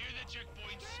 Clear the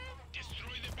checkpoints,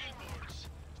 destroy the billboards,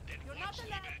 then watch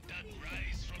Libertad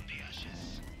rise from the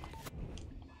ashes.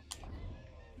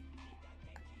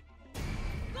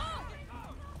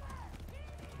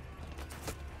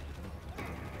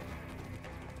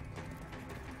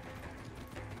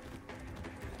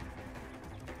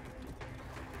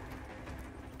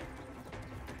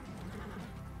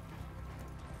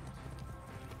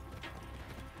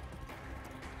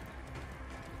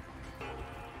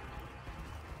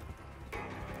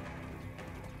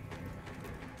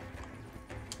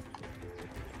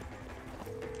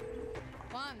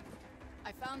 Juan,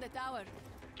 I found the tower.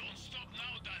 Don't stop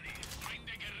now, Danny. Find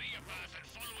the guerrilla path and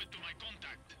follow it to my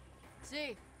contact.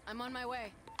 See, I'm on my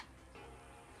way.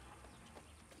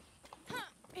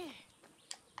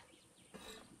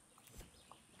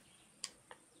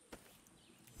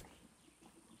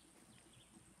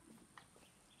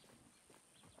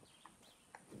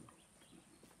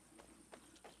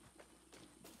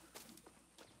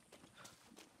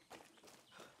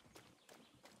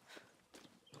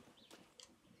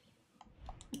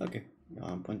 Ok, il y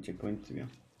aura un point de checkpoint, c'est bien.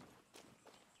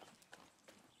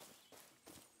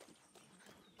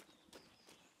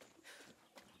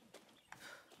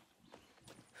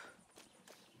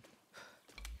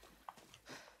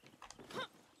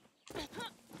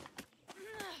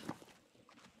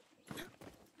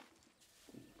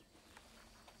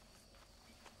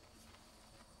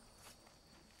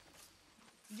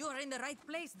 You're in the right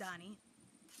place, Danny.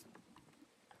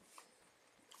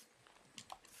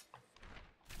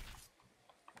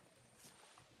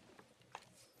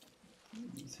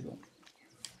 C'est bon.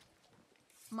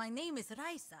 My name is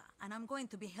Raisa, and I'm going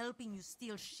to be helping you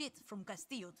steal shit from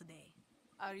Castillo today.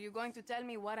 Are you going to tell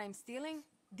me what I'm stealing?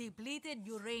 Depleted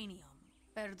uranium.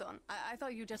 Perdón, I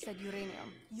thought you just said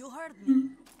uranium. You heard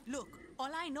me. Look,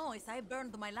 all I know is I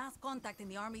burned my last contact in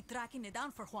the army tracking it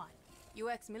down for Juan. You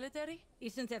ex-military?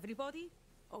 Isn't everybody?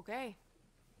 Okay.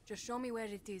 Just show me where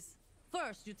it is.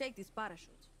 First, you take this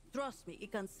parachute. Trust me,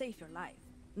 it can save your life.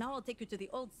 Now I'll take you to the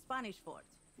old Spanish fort.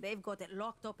 They've got it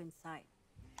locked up inside.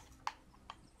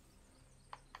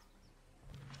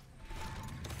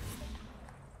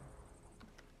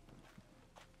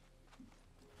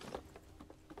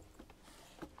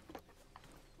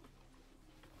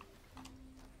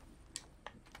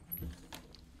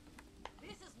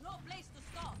 This is no place to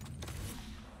stop.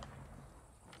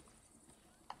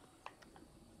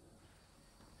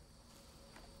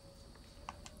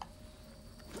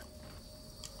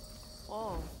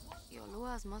 Whoa, your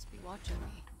Luas must be watching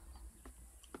me.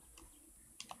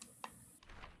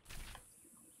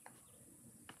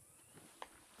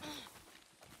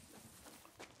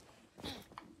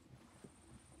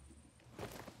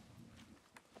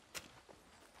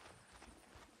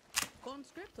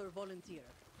 Conscript or volunteer?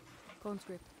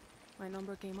 Conscript. My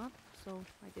number came up, so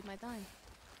I did my time.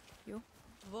 You?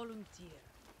 Volunteer.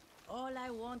 All I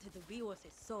wanted to be was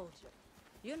a soldier.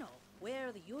 You know,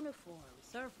 wear the uniform,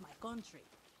 serve my country.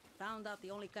 Found out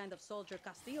the only kind of soldier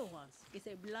Castillo wants is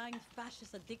a blind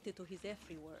fascist addicted to his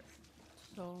every word.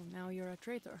 So now you're a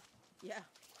traitor. Yeah,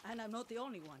 and I'm not the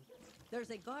only one.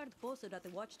 There's a guard posted at the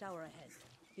watchtower ahead.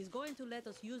 He's going to let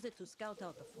us use it to scout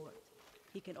out the fort.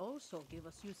 He can also give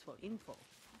us useful info.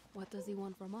 What does he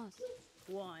want from us?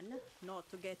 One, not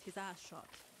to get his ass shot.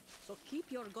 So keep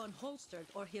your gun holstered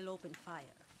or he'll open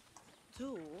fire.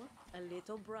 Two, a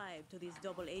little bribe to these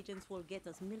double agents will get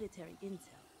us military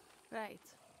intel. Right.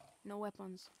 No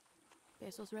weapons.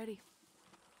 Pesos ready.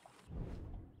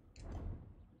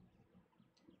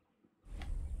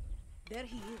 There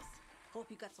he is. Hope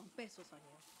you got some pesos on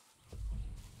you.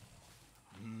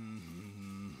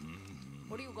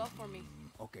 What do you got for me?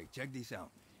 Okay, check this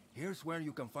out. Here's where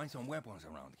you can find some weapons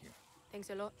around here. Thanks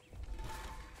a lot.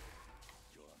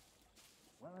 Sure.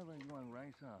 Whatever you and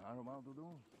Raisa are about to do,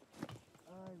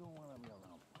 I don't want to be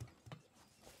around.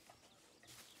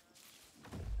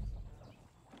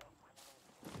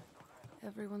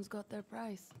 Everyone's got their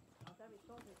price.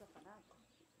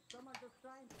 Some are just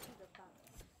trying to see the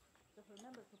balance. Just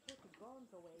remember to put the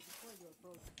guns away before you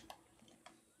approach.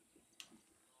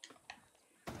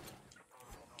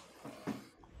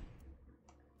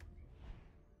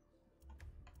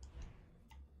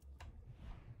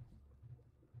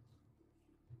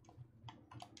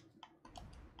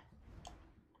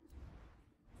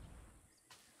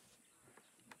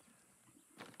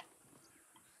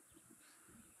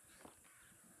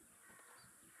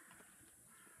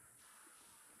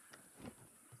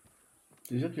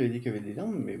 C'est sûr qu'il a dit qu'il y avait des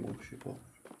armes, mais bon, je sais pas.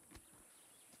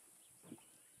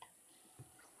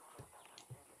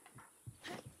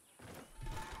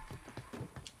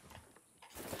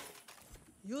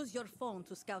 Use your phone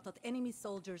to scout out enemy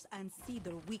soldiers and see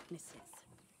their weaknesses.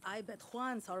 I bet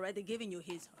Juan's already giving you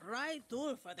his right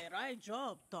tool for the right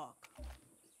job talk.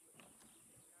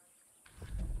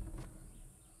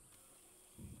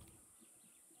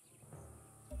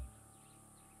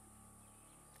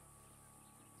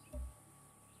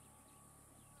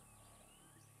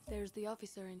 There's the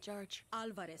officer in charge.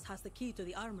 Alvarez has the key to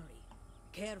the armory.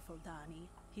 Careful, Danny.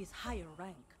 He's higher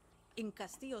rank. In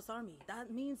Castillo's army,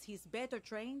 that means he's better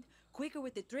trained, quicker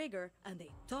with the trigger, and a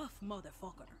tough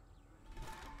motherfucker.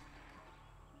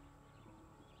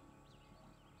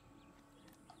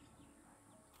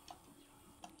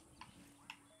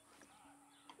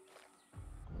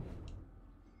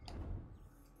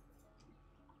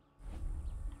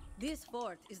 This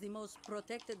fort is the most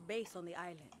protected base on the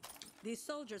island. These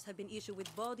soldiers have been issued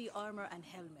with body armor and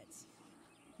helmets.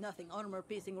 Nothing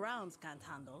armor-piercing rounds can't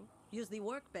handle. Use the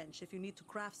workbench if you need to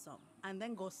craft some, and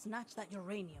then go snatch that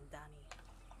uranium, Danny.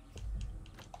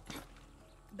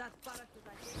 That parachute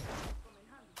I gave you will come in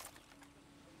handy.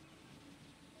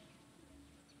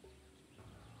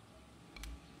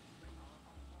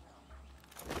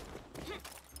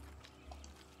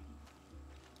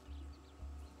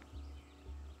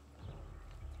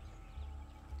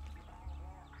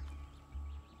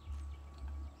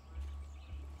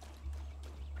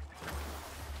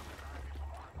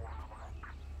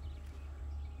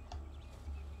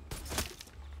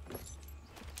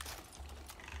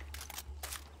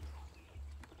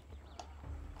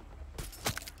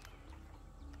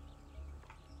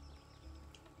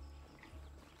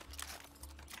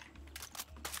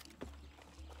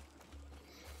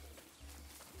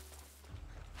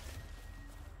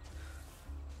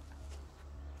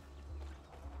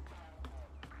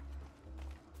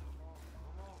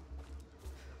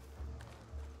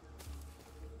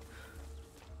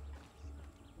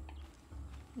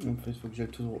 En fait, il faut que j'aille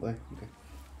tout droit. Ouais, ok.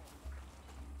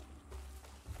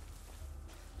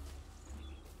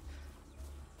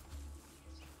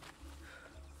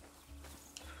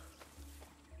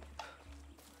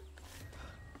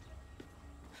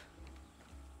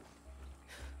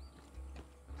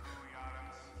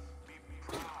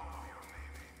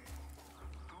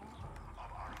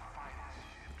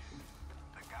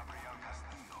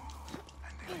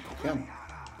 Regarde.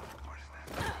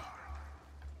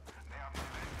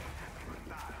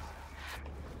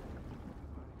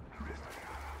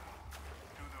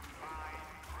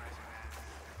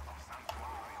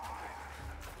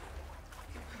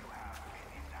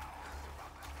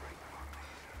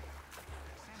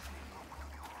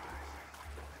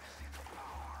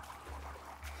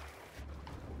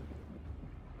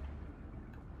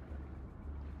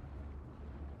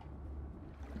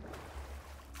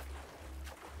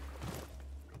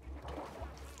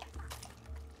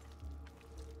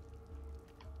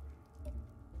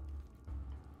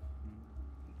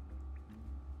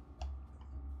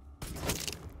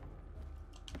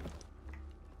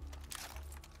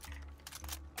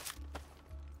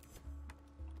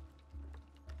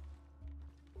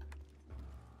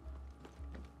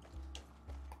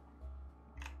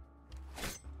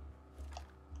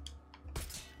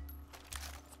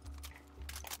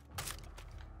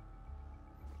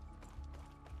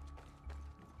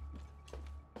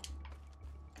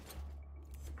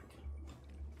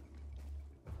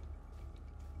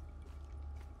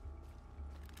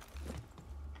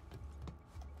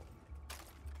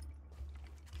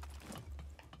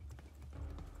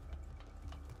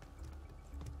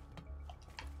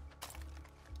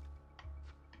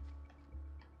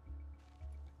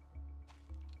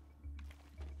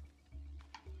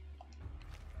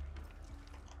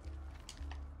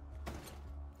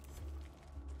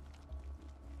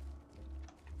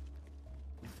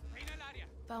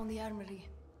 Found the armory.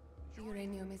 The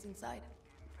uranium is inside.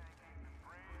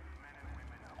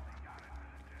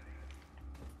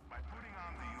 By putting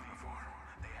on the uniform,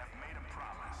 they have made a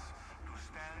promise to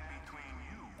stand between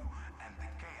you and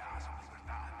the chaos of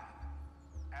Libertad.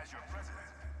 As your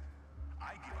president,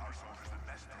 I give our soldiers the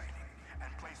best training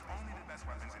and place only the best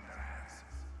weapons in their hands.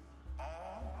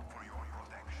 All for your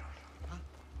protection.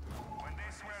 When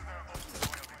they swear their oath of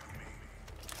loyalty to me,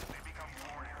 they become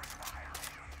warriors of a higher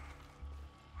region.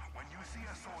 When you see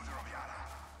a soldier of Yara,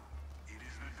 it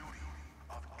is the duty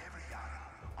of every Yara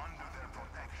under their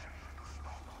protection to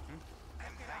stop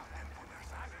and thank them for their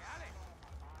service.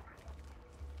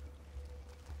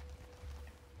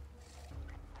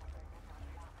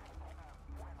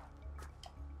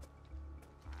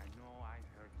 I know I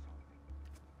heard something.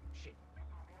 Shit.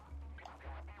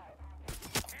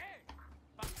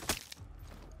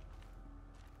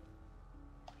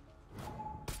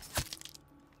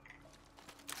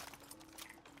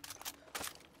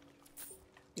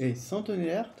 Et sans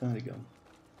tonnerre, putain les gars.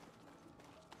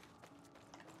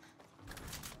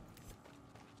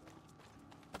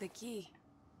 The key.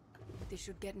 This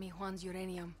should get me Juan's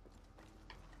uranium.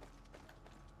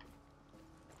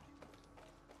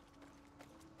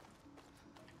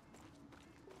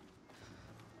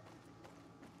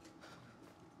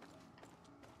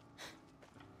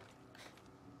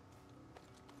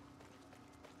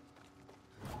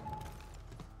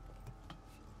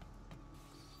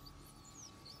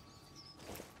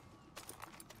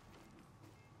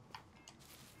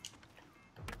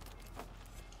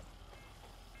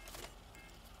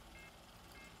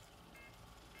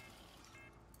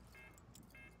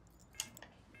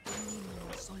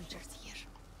 Soldiers here.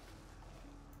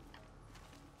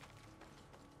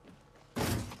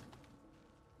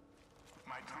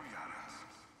 My true Yaras,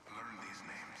 learn these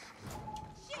names.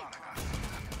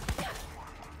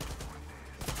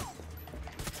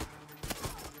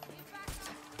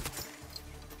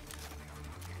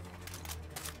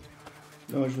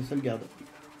 Non, je seul garde.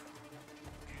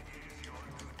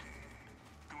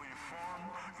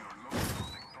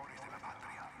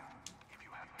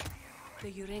 The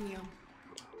uranium.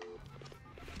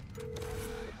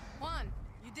 Juan,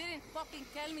 you didn't fucking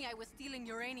tell me I was stealing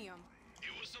uranium.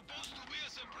 It was supposed to be a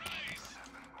surprise.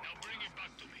 Now bring it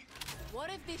back to me.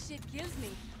 What if this shit kills me?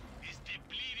 It's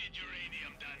depleted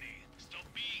uranium, Danny. Stop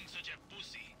being such a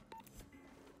pussy.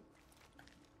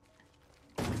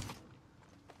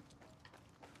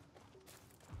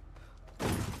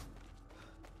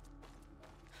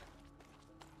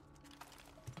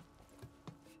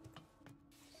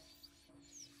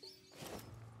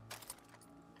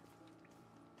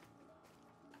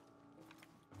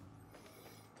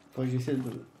 Faudrait que j'essaie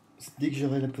de... Dès que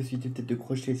j'aurai la possibilité peut-être de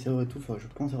crocheter les serveurs et tout, je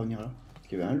pense à revenir là. Parce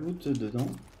qu'il y avait un loot dedans.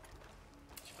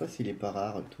 Je sais pas s'il est pas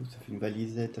rare et tout, ça fait une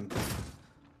valisette un peu.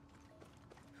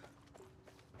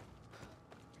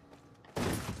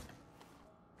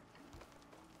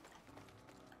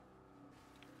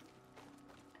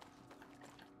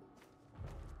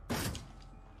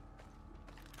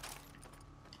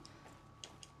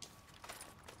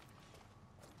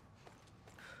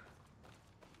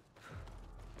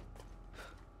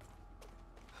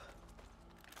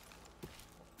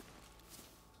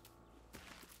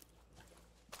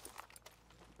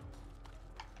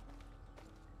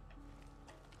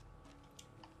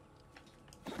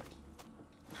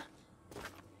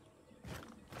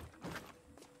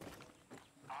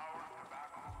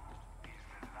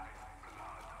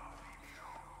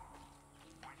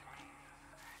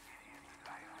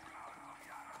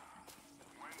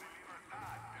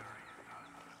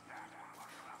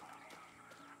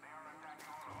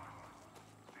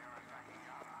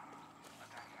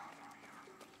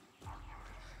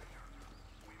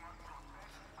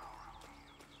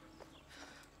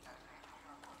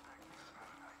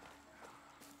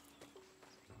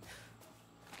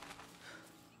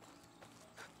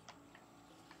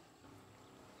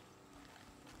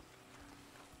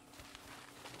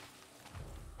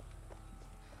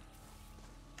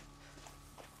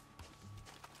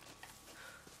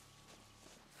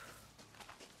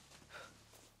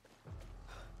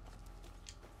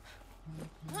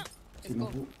 c'est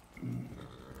nouveau.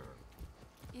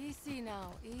 Easy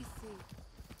now, easy.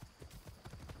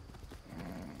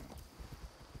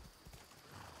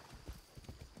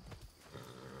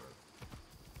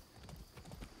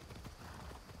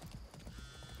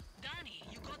 Danny,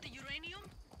 you got the uranium?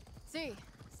 See,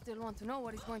 still want to know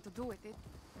what he's going to do with it.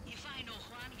 If I know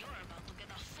Juan, you're about to get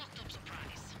a fucked up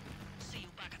surprise. See you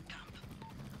back at camp.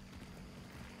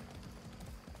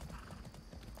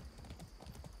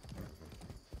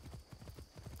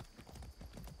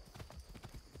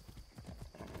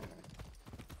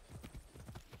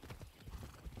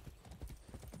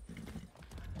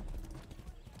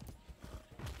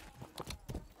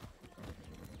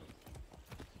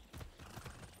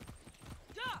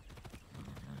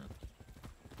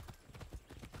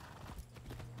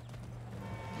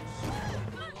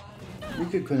 Mais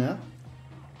quel connard.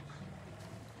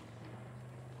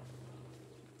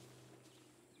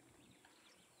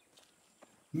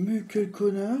 Mais quel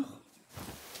connard.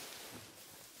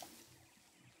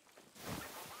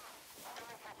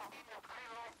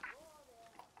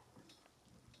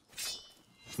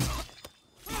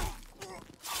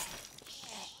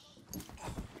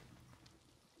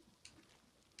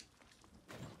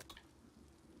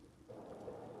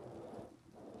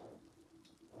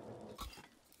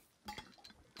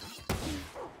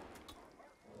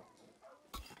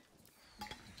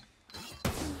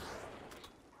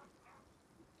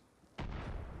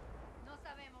 No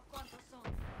sabemos cuántos son.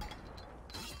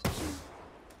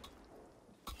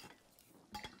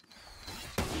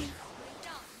 We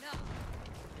don't know.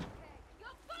 Okay, you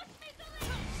pushed me to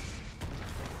leave.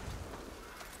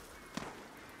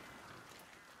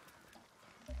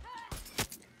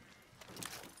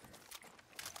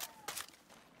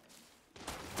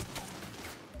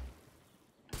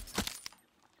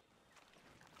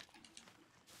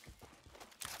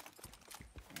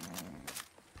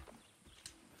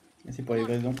 C'est pour les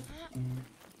raisons.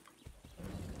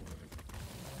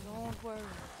 Don't worry,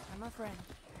 I'm a friend.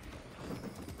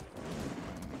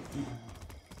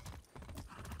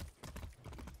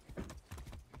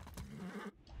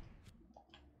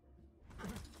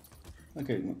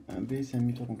 Ok, bon, un B c'est un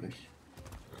demi-tour complet.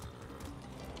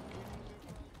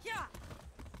 Yeah!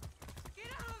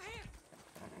 Get out of here!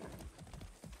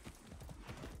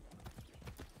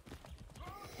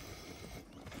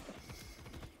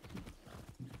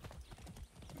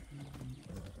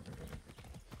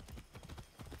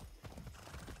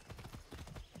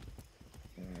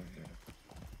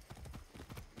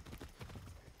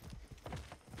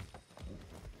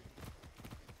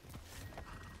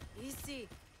 Easy.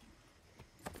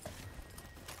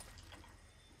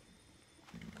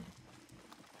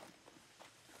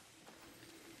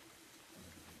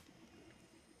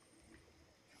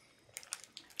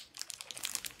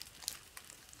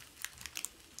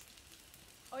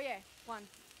 Oh yeah, Juan.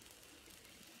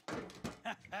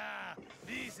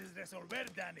 This is Resolver,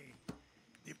 Danny.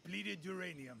 Depleted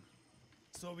uranium.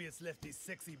 Soviets left these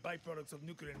sexy byproducts of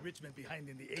nuclear enrichment behind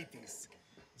in the 80s.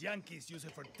 Yankees use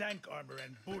it for tank armor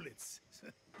and bullets.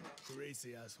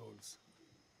 Crazy assholes.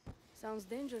 Sounds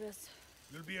dangerous.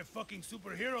 You'll be a fucking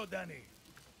superhero, Danny.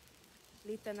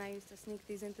 Lita and I used to sneak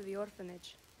these into the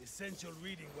orphanage. Essential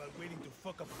reading while waiting to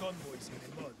fuck up convoys in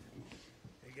the mud.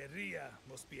 A guerrilla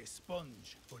must be a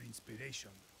sponge for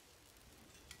inspiration.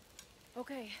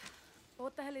 Okay,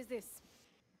 what the hell is this?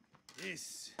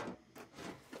 This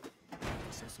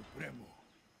is a Supremo.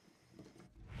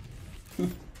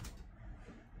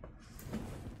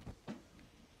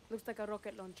 Looks like a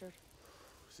rocket launcher.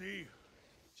 See,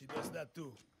 she does that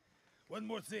too. One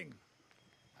more thing.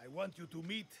 I want you to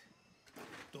meet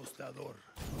Tostador.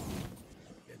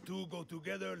 The two go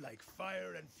together like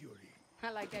fire and fury.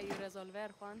 I like how you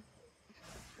resolver, Juan.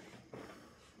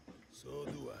 So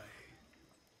do I.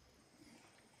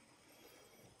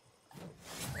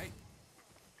 Hey,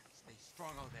 stay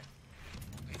strong out there.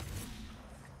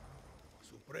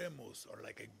 Supremos are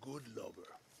like a good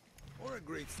lover. Or a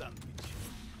great sandwich.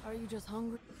 Are you just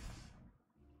hungry?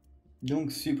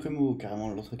 Donc Supremo, carrément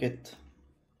l'autre quête.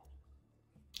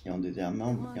 Et en dernière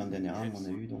arme, on a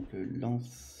eu donc le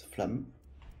lance-flamme.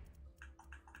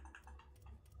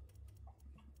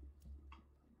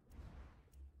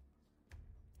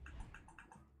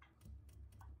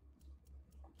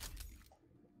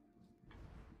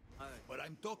 But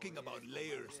I'm talking about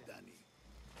layers, Danny.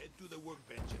 Head to the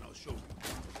workbench and I'll show you.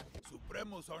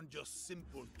 Supremos aren't just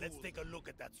simple tools. Let's take a look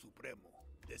at that Supremo.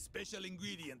 The special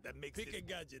ingredient that makes Pick a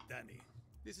gadget, Danny.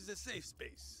 This is a safe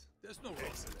space. There's no rush.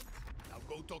 Excellent. Now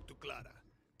go talk to Clara.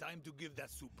 Time to give that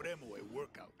Supremo a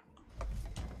workout.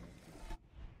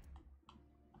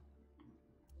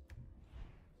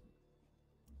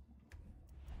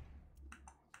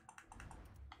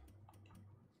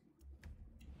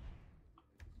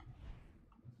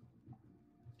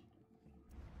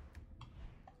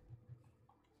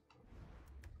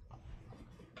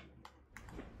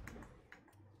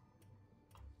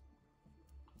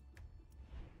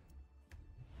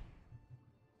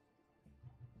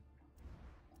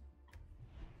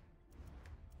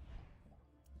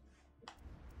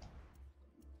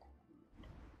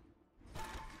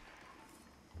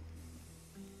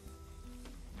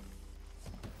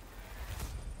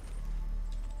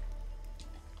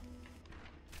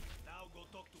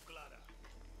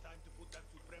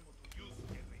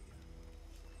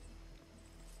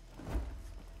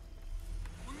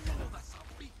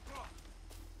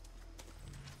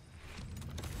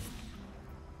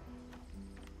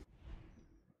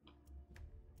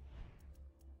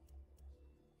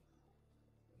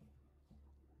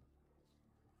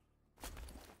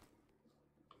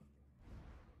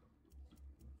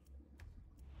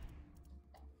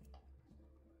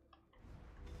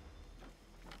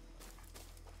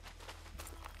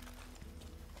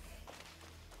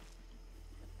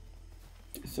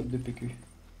 sub de PQ.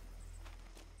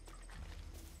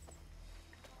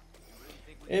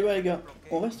 Et bah les gars,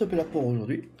 on va stopper là pour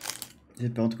aujourd'hui.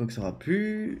 J'espère en tout cas que ça aura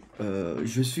plu.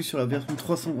 Je suis sur la version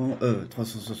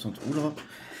 360. Oula,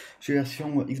 je suis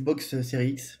version Xbox Series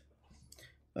X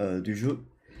du jeu.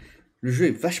 Le jeu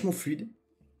est vachement fluide,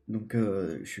 donc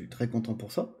je suis très content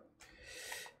pour ça.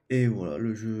 Et voilà,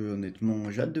 le jeu,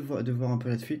 honnêtement, j'ai hâte de voir un peu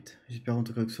la suite. J'espère en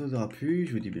tout cas que ça vous aura plu.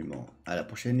 Je vous dis bien à la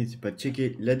prochaine. N'hésitez pas à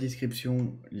checker la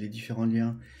description, les différents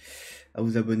liens, à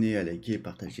vous abonner, à liker,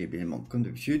 partager, bien évidemment, comme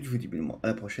d'habitude. Je vous dis bien à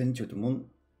la prochaine. Ciao tout le monde.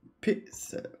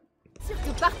 Peace.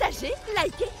 Surtout partagez,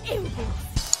 likez et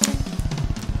ouvrez.